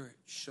Spirit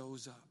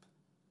shows up.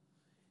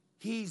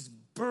 He's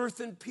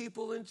birthing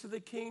people into the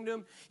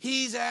kingdom.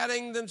 He's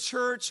adding the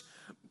church.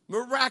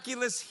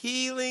 Miraculous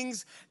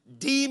healings.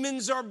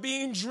 Demons are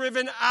being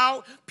driven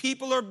out.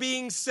 People are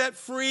being set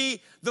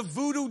free. The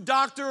voodoo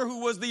doctor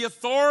who was the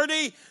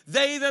authority,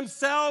 they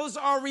themselves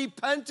are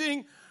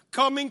repenting,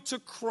 coming to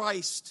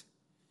Christ.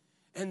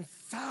 And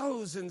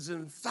thousands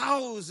and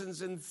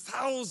thousands and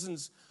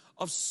thousands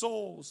of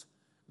souls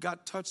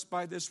got touched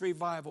by this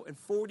revival. And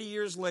 40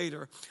 years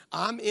later,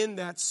 I'm in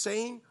that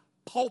same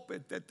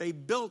pulpit that they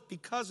built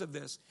because of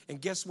this.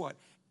 And guess what?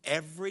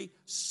 Every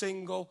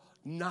single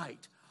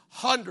night,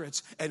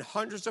 hundreds and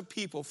hundreds of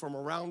people from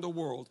around the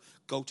world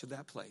go to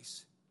that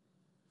place.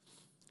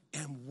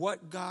 And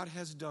what God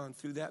has done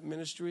through that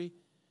ministry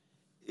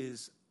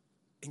is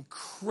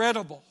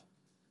incredible.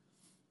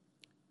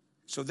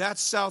 So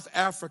that's South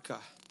Africa.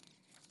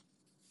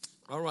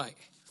 All right.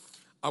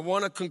 I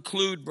want to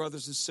conclude,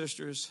 brothers and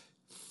sisters,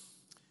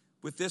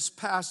 with this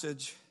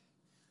passage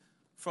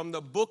from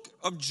the book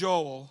of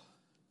Joel.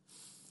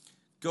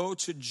 Go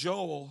to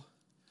Joel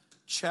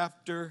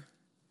chapter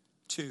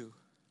 2.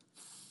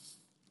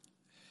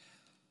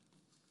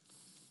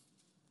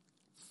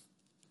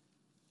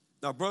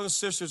 Now, brothers and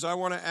sisters, I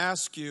want to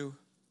ask you,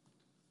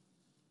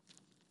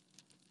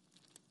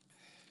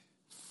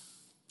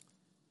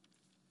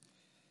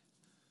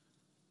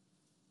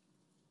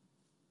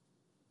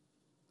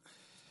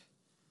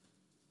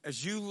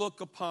 as you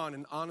look upon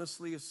and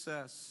honestly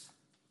assess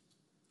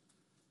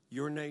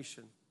your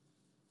nation,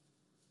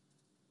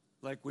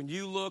 like when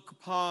you look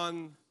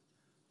upon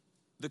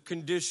the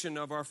condition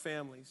of our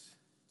families,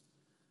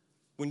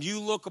 when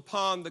you look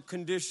upon the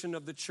condition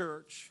of the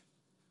church,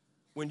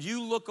 when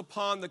you look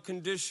upon the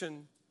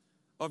condition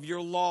of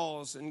your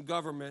laws and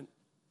government,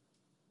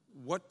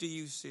 what do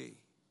you see?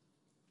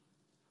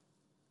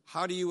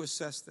 How do you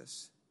assess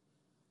this?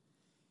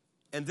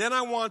 And then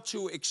I want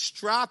to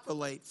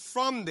extrapolate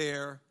from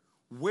there,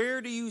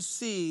 where do you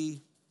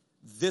see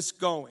this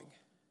going?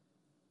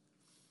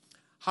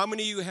 How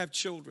many of you have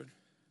children?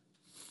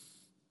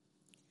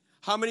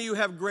 How many of you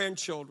have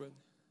grandchildren?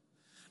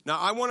 Now,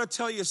 I want to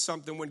tell you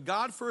something. When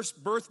God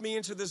first birthed me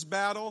into this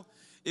battle,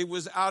 it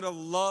was out of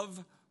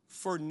love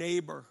for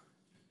neighbor.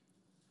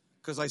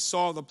 because I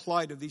saw the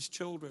plight of these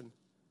children.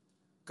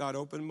 God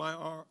opened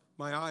my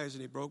eyes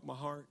and he broke my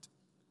heart.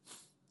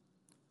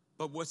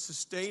 But what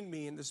sustained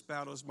me in this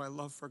battle is my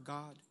love for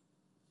God.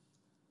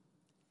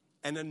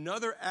 And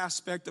another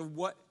aspect of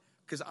what,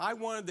 because I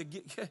wanted to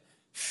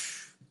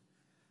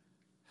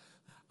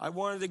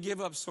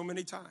give up so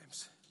many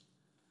times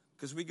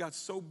because we got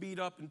so beat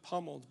up and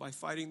pummeled by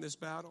fighting this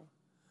battle.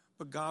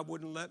 But God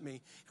wouldn't let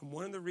me. And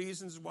one of the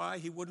reasons why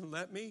he wouldn't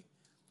let me,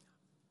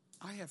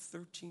 I have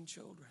 13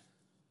 children.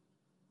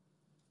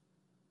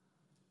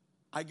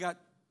 I got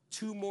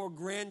 2 more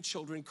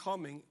grandchildren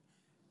coming.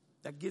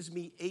 That gives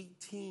me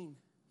 18.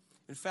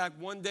 In fact,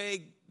 one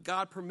day,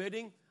 God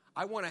permitting,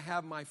 I want to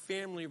have my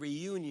family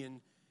reunion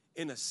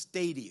in a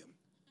stadium.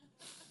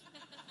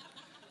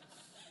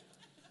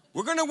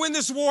 We're going to win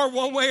this war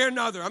one way or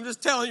another. I'm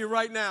just telling you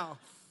right now.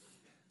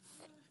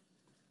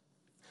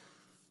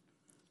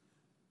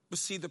 But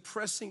see, the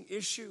pressing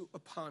issue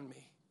upon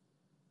me,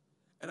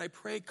 and I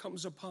pray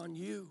comes upon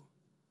you,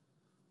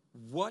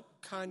 what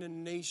kind of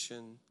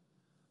nation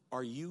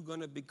are you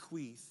going to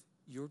bequeath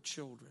your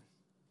children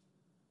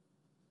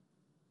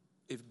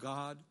if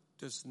God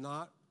does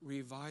not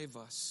revive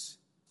us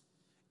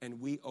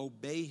and we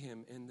obey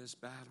him in this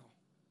battle?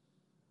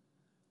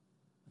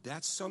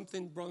 That's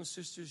something, brothers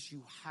and sisters,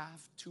 you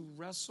have to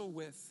wrestle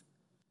with.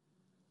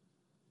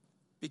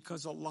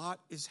 Because a lot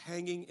is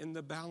hanging in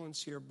the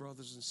balance here,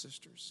 brothers and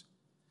sisters.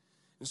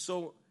 And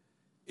so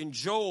in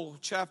Joel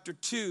chapter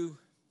 2,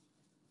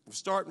 we'll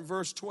start in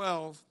verse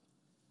 12.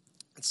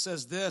 It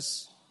says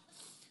this.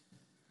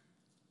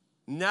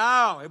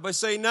 Now, everybody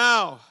say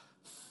now.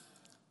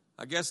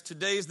 I guess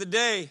today's the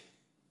day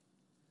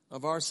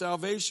of our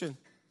salvation.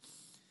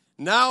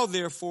 Now,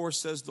 therefore,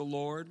 says the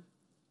Lord,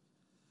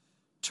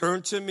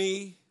 turn to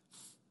me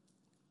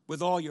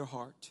with all your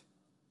heart,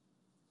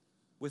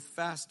 with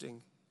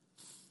fasting,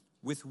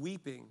 with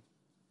weeping,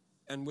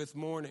 and with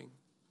mourning.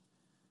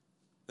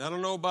 Now, I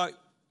don't know about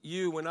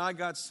you. When I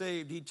got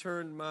saved, he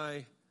turned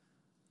my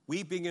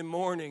weeping and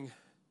mourning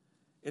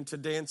into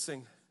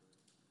dancing.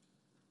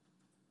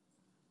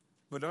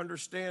 But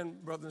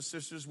understand, brothers and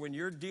sisters, when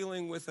you're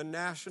dealing with a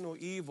national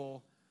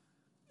evil,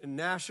 a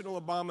national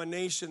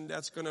abomination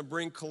that's going to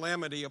bring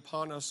calamity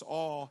upon us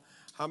all,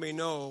 how many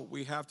know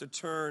we have to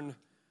turn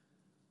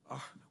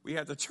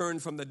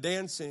from the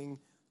dancing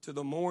to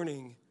the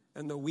mourning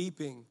and the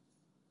weeping?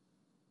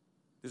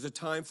 There's a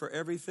time for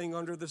everything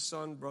under the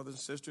sun, brothers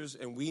and sisters,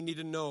 and we need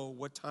to know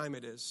what time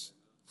it is.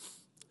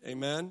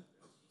 Amen?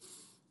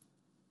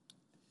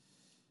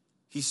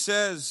 He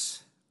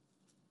says,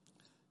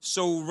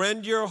 so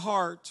rend your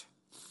heart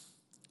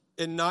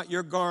and not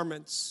your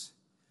garments.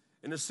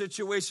 In a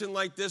situation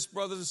like this,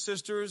 brothers and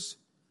sisters,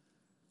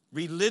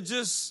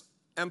 religious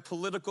and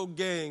political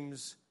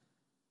games,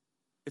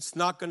 it's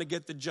not going to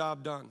get the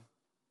job done.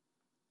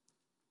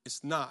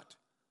 It's not.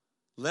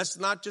 Let's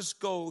not just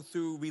go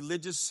through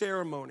religious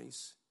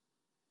ceremonies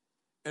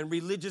and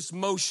religious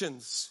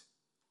motions.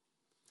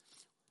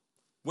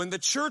 When the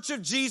Church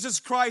of Jesus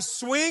Christ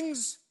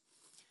swings,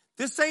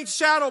 this ain't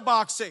shadow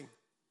boxing.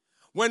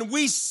 When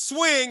we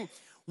swing,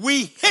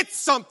 we hit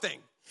something,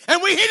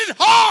 and we hit it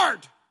hard.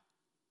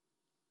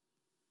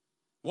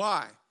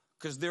 Why?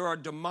 Because there are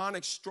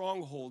demonic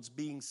strongholds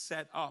being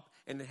set up,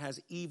 and it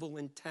has evil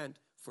intent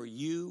for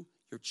you,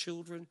 your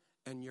children,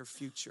 and your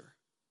future.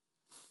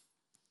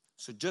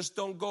 So just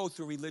don't go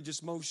through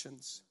religious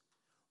motions.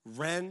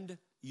 Rend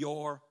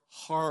your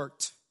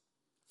heart.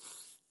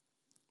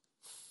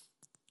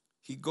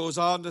 He goes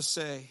on to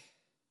say,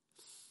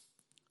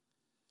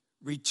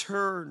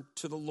 return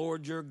to the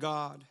Lord your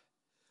God,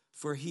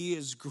 for he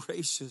is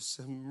gracious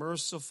and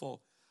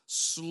merciful,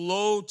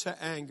 slow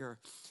to anger,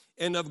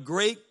 and of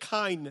great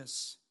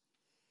kindness,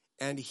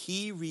 and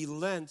he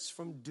relents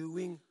from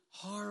doing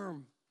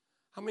harm.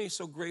 How many are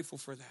so grateful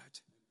for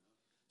that?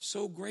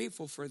 So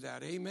grateful for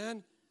that.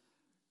 Amen.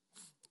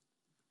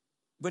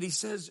 But he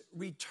says,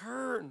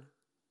 return.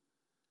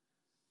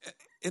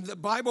 And the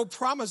Bible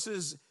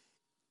promises,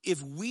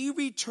 if we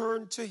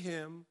return to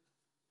him,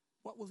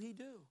 what will he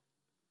do?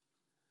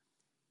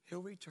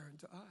 He'll return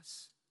to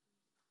us.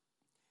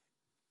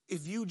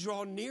 If you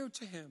draw near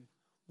to him,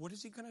 what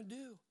is he going to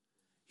do?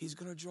 He's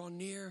going to draw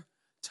near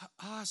to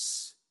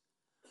us.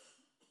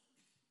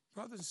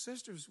 Brothers and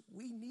sisters,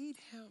 we need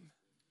him.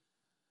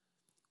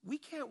 We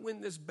can't win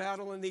this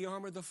battle in the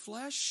arm of the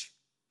flesh.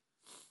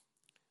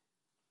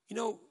 You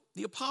know,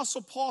 the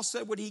Apostle Paul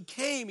said when he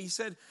came, he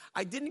said,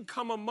 I didn't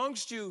come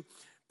amongst you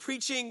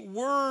preaching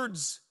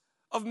words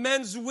of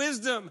men's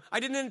wisdom. I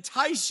didn't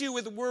entice you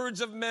with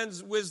words of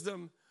men's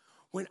wisdom.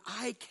 When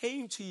I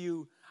came to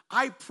you,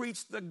 I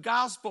preached the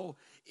gospel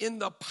in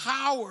the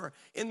power,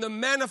 in the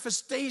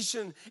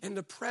manifestation, in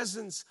the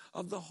presence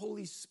of the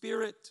Holy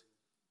Spirit.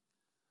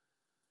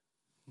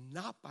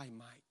 Not by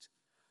might,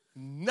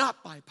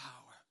 not by power,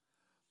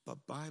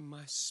 but by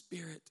my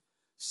Spirit,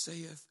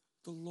 saith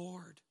the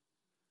Lord.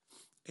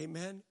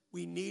 Amen.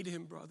 We need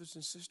him, brothers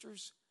and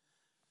sisters.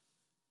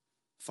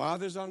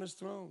 Father's on his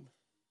throne.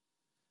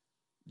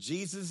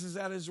 Jesus is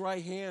at his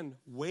right hand,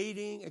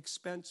 waiting,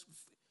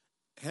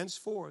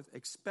 henceforth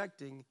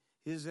expecting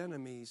his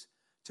enemies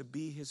to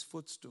be his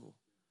footstool.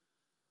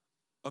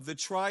 Of the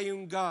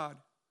triune God,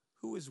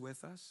 who is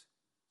with us?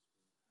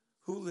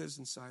 Who lives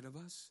inside of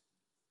us?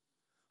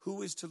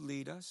 Who is to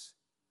lead us?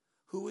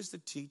 Who is to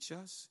teach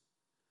us?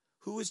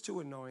 Who is to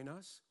anoint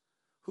us?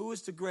 Who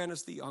is to grant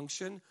us the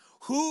unction?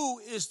 Who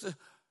is to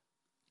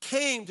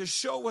came to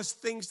show us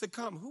things to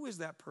come? Who is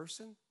that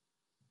person?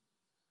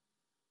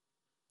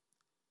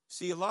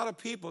 See, a lot of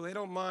people, they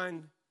don't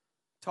mind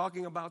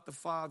talking about the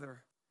Father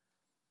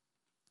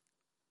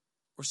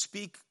or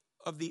speak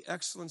of the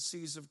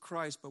excellencies of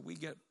Christ, but we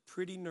get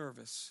pretty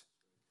nervous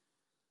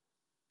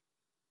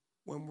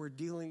when we're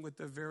dealing with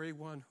the very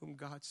one whom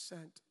God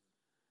sent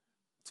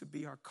to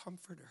be our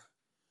comforter,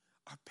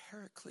 our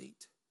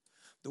paraclete,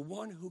 the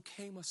one who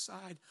came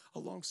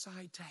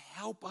alongside to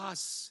help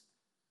us.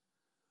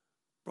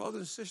 Brothers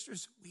and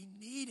sisters, we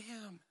need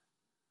him.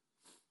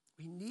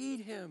 We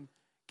need him.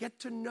 Get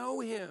to know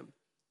him.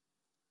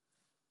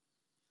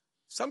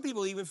 Some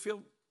people even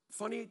feel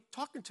funny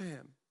talking to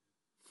him.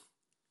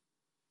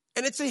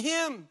 And it's a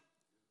him.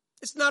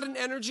 It's not an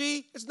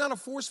energy. It's not a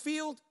force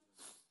field.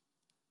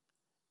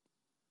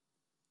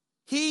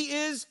 He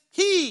is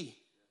he.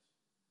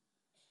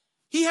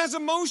 He has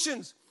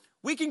emotions.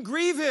 We can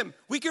grieve him.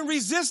 We can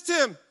resist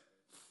him.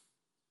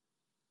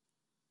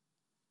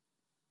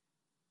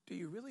 Do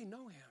you really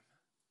know him?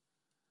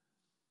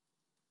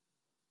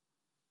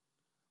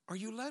 Are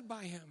you led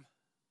by him?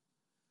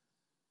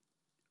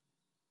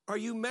 Are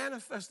you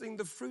manifesting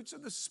the fruits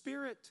of the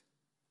Spirit?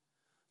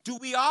 Do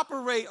we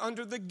operate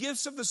under the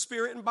gifts of the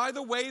Spirit? And by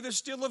the way, they're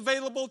still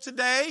available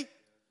today.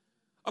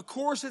 Of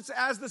course, it's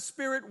as the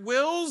Spirit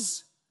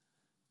wills.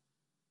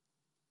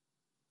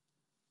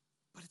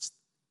 But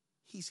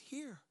he's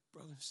here,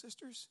 brothers and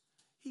sisters.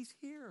 He's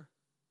here.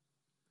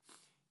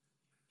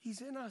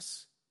 He's in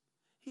us.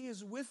 He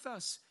is with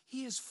us.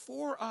 He is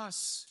for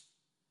us.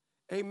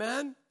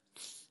 Amen?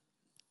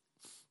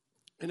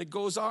 And it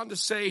goes on to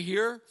say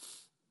here,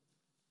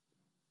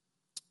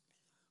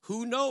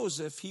 who knows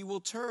if he will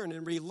turn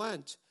and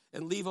relent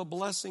and leave a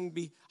blessing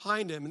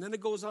behind him. And then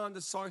it goes on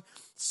to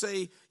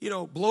say,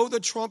 blow the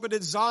trumpet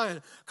at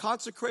Zion,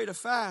 consecrate a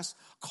fast,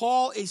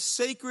 call a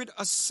sacred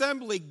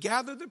assembly,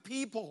 gather the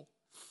people.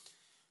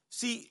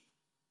 See,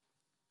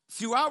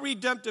 throughout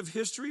redemptive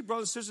history,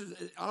 brothers and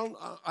sisters,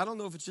 I don't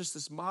know if it's just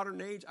this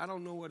modern age. I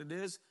don't know what it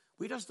is.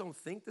 We just don't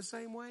think the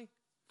same way.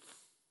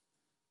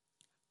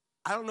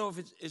 I don't know if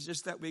it's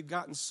just that we've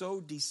gotten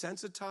so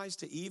desensitized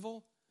to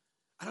evil.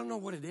 I don't know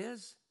what it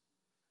is.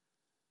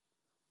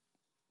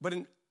 But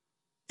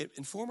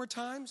in former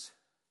times,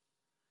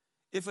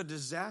 if a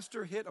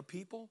disaster hit a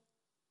people,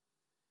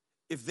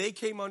 if they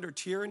came under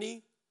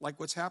tyranny, like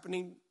what's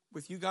happening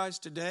with you guys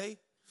today,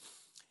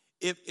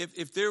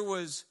 if there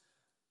was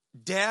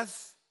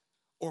death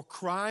or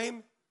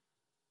crime,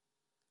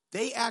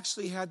 they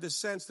actually had the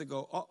sense to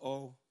go,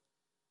 uh-oh,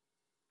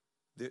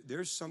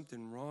 there's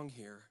something wrong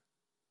here.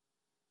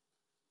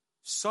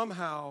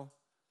 Somehow,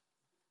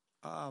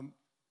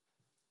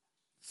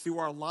 through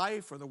our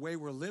life or the way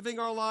we're living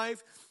our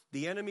life,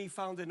 the enemy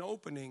found an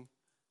opening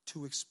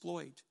to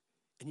exploit.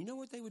 And you know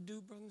what they would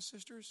do, brothers and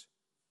sisters?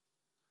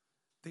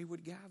 They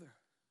would gather.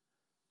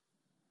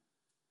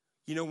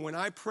 When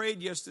I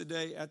prayed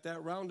yesterday at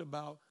that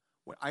roundabout,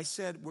 I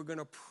said we're going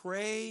to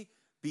pray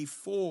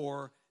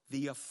before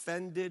the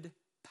offended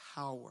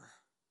power.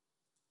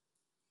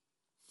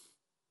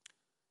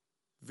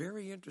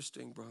 Very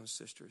interesting, brothers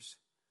and sisters.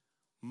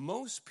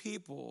 Most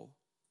people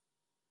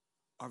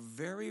are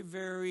very,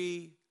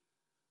 very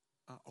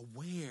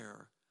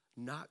aware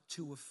not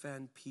to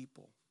offend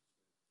people.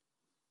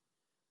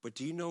 But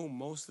do you know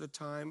most of the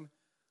time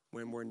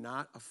when we're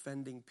not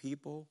offending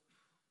people,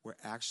 we're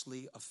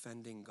actually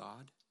offending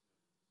God?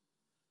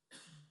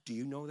 Do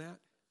you know that?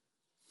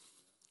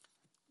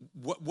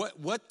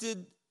 What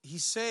did he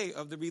say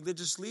of the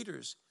religious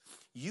leaders?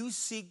 You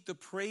seek the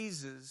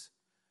praises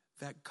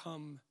that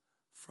come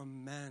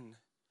from men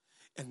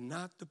and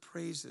not the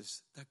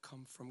praises that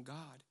come from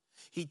God.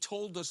 He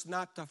told us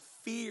not to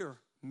fear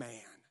man,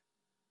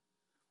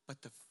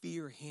 but to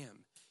fear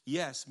him.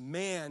 Yes,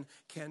 man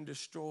can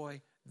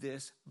destroy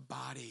this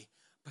body,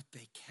 but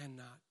they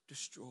cannot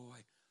destroy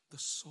the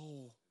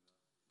soul.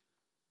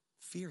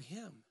 Fear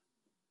him,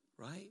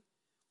 right?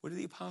 What did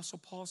the Apostle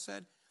Paul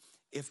said?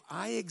 If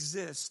I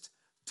exist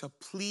to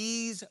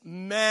please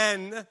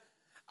men,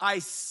 I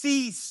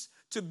cease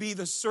to be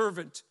the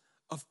servant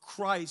of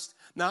Christ.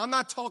 Now, I'm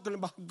not talking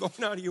about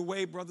going out of your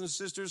way, brothers and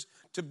sisters,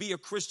 to be a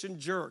Christian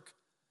jerk.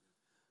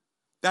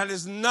 That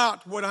is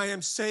not what I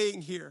am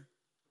saying here.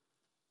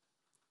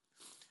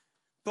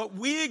 But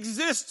we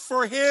exist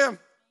for him.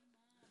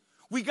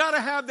 We got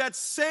to have that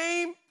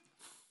same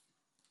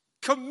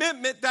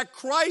commitment that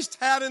Christ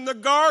had in the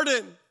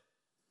garden.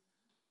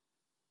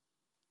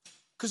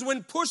 Because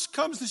when push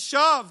comes to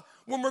shove,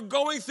 when we're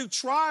going through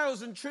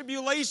trials and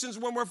tribulations,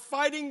 when we're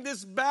fighting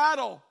this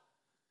battle,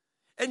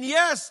 and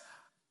yes,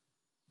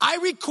 I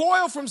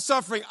recoil from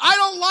suffering. I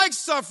don't like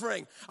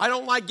suffering. I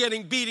don't like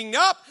getting beaten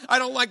up. I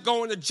don't like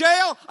going to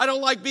jail. I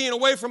don't like being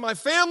away from my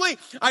family.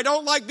 I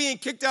don't like being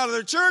kicked out of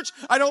the church.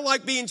 I don't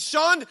like being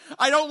shunned.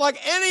 I don't like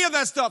any of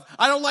that stuff.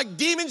 I don't like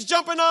demons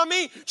jumping on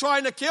me,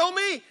 trying to kill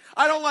me.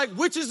 I don't like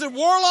witches and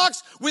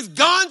warlocks with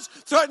guns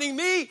threatening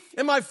me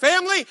and my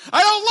family.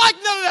 I don't like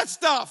none of that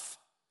stuff.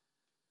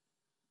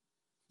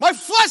 My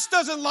flesh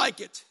doesn't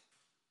like it.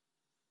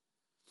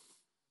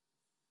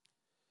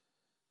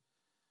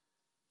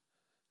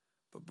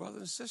 But brothers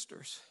and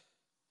sisters,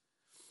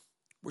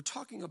 we're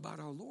talking about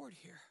our Lord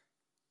here.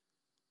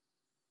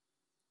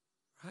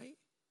 Right?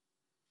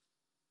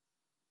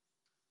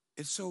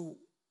 And so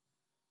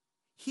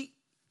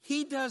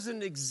he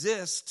doesn't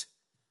exist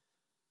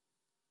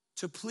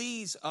to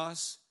please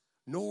us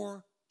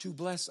nor to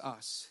bless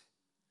us.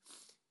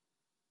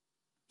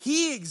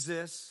 He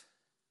exists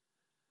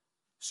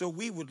so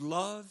we would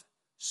love,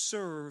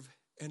 serve,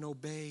 and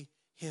obey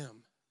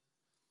him.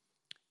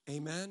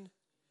 Amen?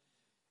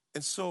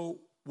 And so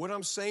what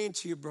I'm saying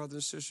to you, brothers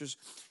and sisters,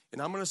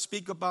 and I'm going to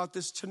speak about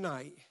this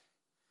tonight,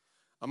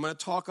 I'm going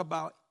to talk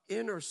about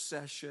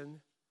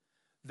intercession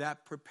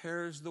that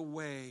prepares the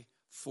way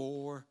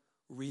for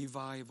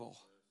revival.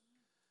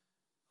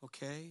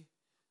 Okay?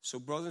 So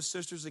brothers and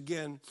sisters,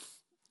 again,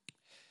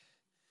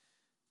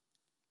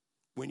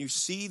 when you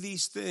see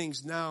these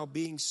things now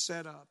being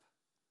set up,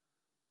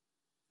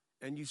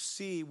 and you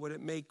see what it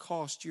may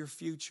cost your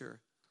future,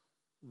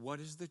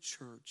 what is the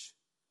church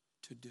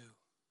to do?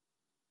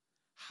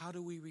 How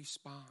do we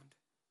respond?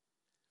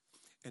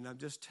 And I'm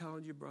just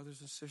telling you, brothers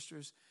and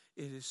sisters,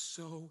 it is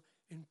so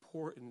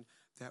important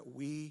that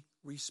we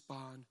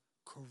respond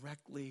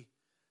correctly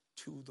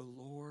to the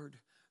Lord.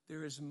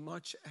 There is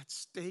much at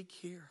stake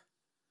here.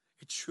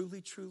 It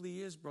truly,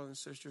 truly is, brothers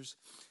and sisters.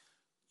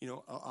 You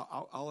know,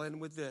 I'll end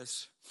with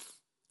this.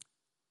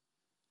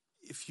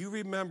 If you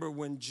remember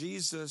when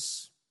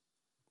Jesus,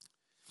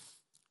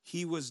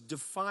 he was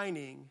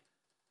defining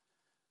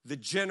the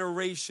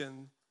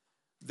generation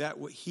that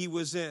he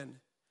was in.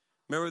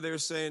 Remember they were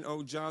saying,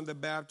 oh, John the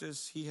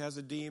Baptist, he has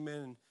a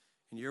demon,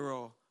 and you're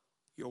a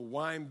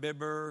wine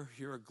bibber,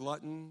 you're a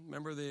glutton.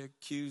 Remember they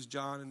accused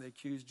John and they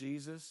accused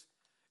Jesus?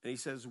 And he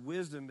says,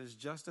 wisdom is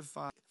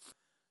justified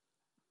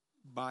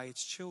by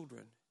its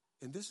children.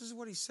 And this is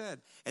what he said.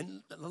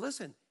 And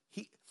listen,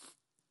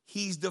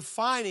 he's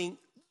defining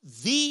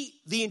the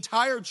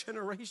entire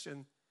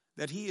generation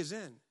that he is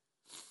in.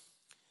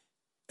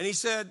 And he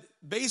said,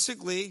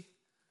 basically,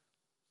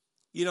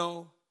 you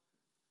know,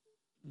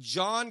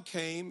 John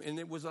came and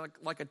it was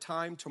like a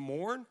time to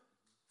mourn.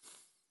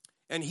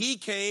 And he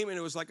came and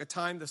it was like a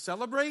time to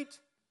celebrate.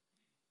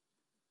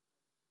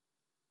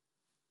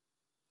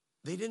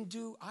 They didn't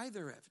do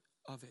either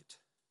of it.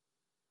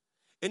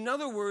 In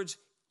other words,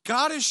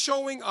 God is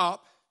showing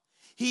up.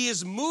 He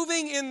is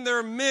moving in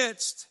their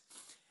midst,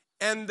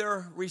 and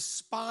they're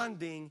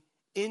responding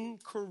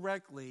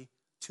incorrectly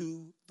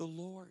to the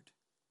Lord.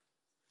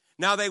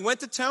 Now, they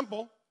went to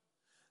temple.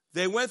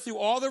 They went through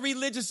all the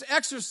religious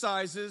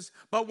exercises,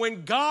 but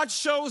when God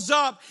shows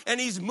up and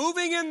he's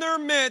moving in their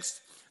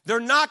midst, they're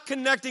not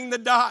connecting the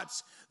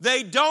dots.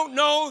 They don't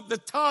know the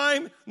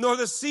time nor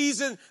the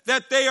season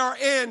that they are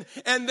in,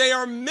 and they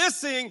are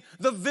missing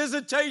the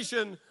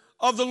visitation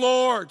of the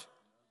Lord.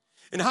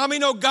 And how many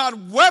know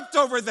God wept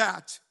over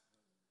that?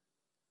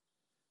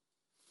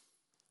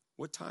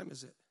 What time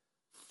is it?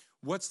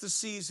 What's the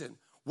season?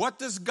 What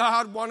does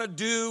God want to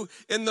do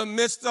in the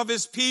midst of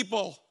his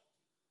people?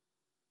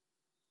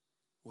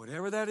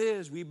 Whatever that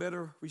is, we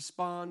better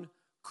respond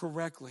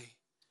correctly.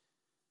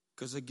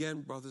 Because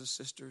again, brothers and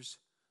sisters,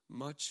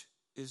 much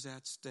is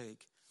at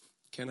stake.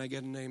 Can I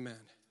get an amen?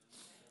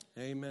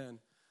 Amen.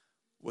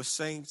 Well,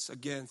 saints,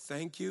 again,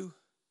 thank you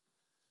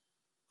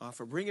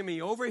for bringing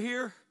me over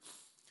here.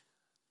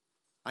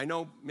 I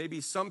know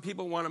maybe some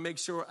people want to make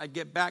sure I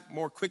get back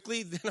more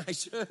quickly than I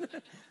should.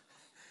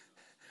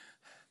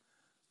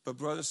 But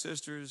brothers and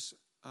sisters,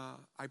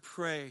 I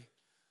pray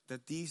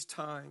that these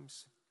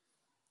times,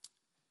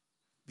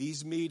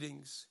 these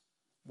meetings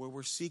where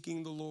we're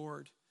seeking the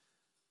Lord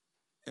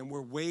and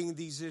we're weighing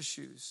these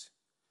issues,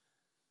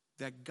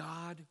 that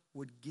God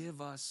would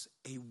give us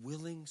a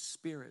willing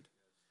spirit.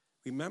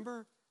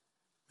 Remember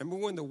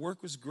when the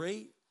work was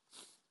great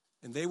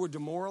and they were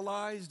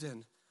demoralized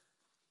and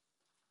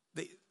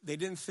they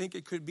didn't think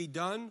it could be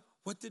done?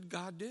 What did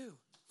God do?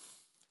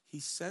 He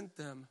sent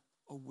them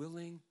a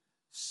willing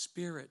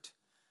spirit.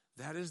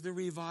 That is the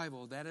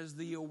revival. That is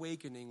the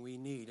awakening we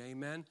need.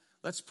 Amen?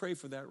 Let's pray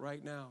for that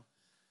right now.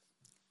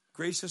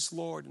 Gracious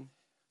Lord,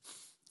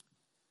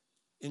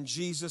 in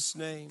Jesus'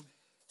 name,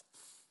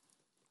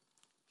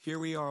 here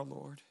we are,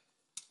 Lord.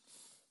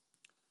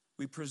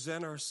 We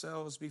present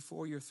ourselves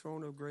before your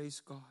throne of grace,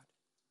 God.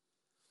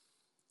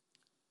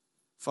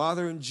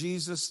 Father, in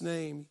Jesus'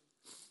 name,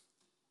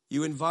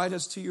 you invite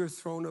us to your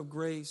throne of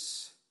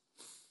grace,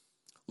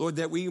 Lord,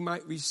 that we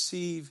might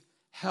receive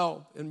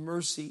help and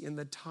mercy in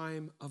the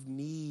time of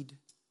need.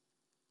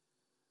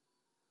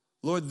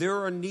 Lord,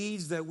 there are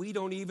needs that we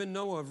don't even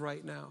know of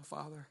right now,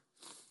 Father.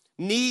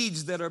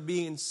 needs that are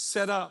being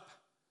set up,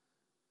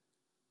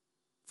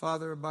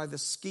 Father, by the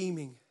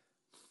scheming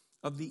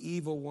of the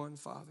evil one,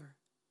 Father.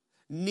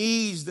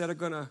 Needs that are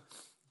going to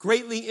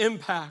greatly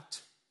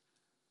impact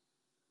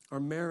our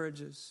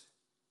marriages,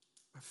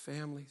 our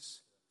families,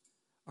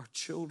 our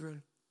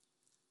children,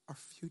 our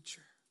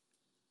future.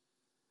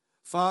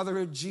 Father,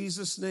 in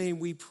Jesus' name,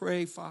 we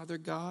pray, Father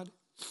God,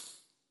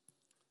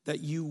 that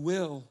you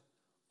will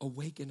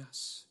awaken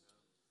us.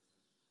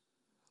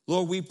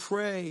 Lord, we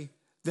pray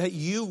that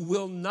you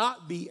will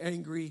not be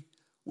angry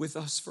with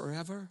us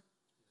forever,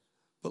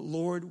 but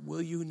Lord,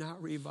 will you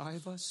not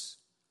revive us?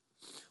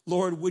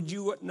 Lord, would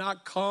you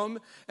not come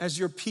as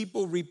your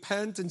people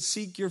repent and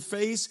seek your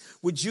face?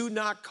 Would you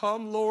not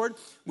come, Lord,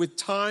 with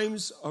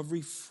times of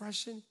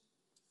refreshing?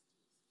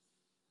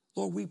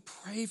 Lord, we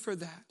pray for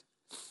that.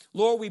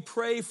 Lord, we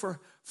pray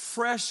for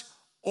fresh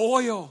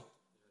oil.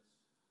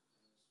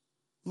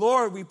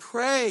 Lord, we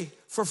pray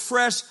for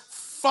fresh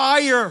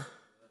fire.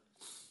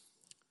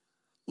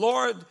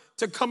 Lord,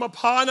 to come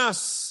upon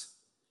us.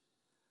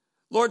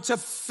 Lord, to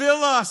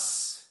fill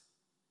us.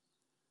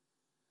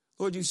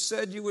 Lord, you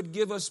said you would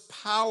give us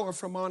power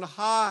from on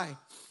high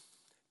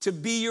to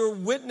be your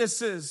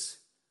witnesses.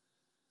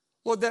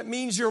 Lord, that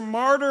means your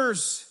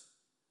martyrs.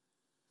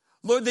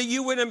 Lord, that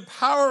you would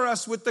empower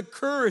us with the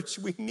courage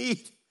we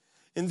need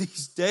in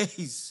these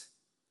days.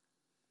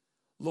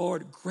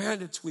 Lord,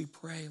 grant it, we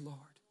pray, Lord.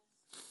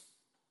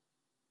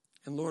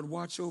 And Lord,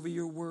 watch over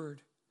your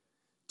word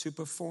to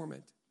perform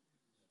it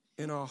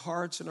in our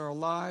hearts and our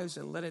lives,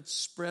 and let it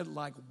spread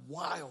like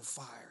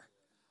wildfire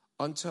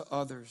unto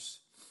others.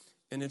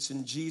 And it's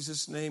in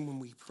Jesus' name when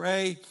we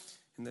pray.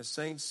 And the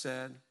saints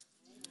said,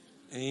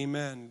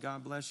 amen.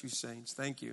 God bless you, saints. Thank you.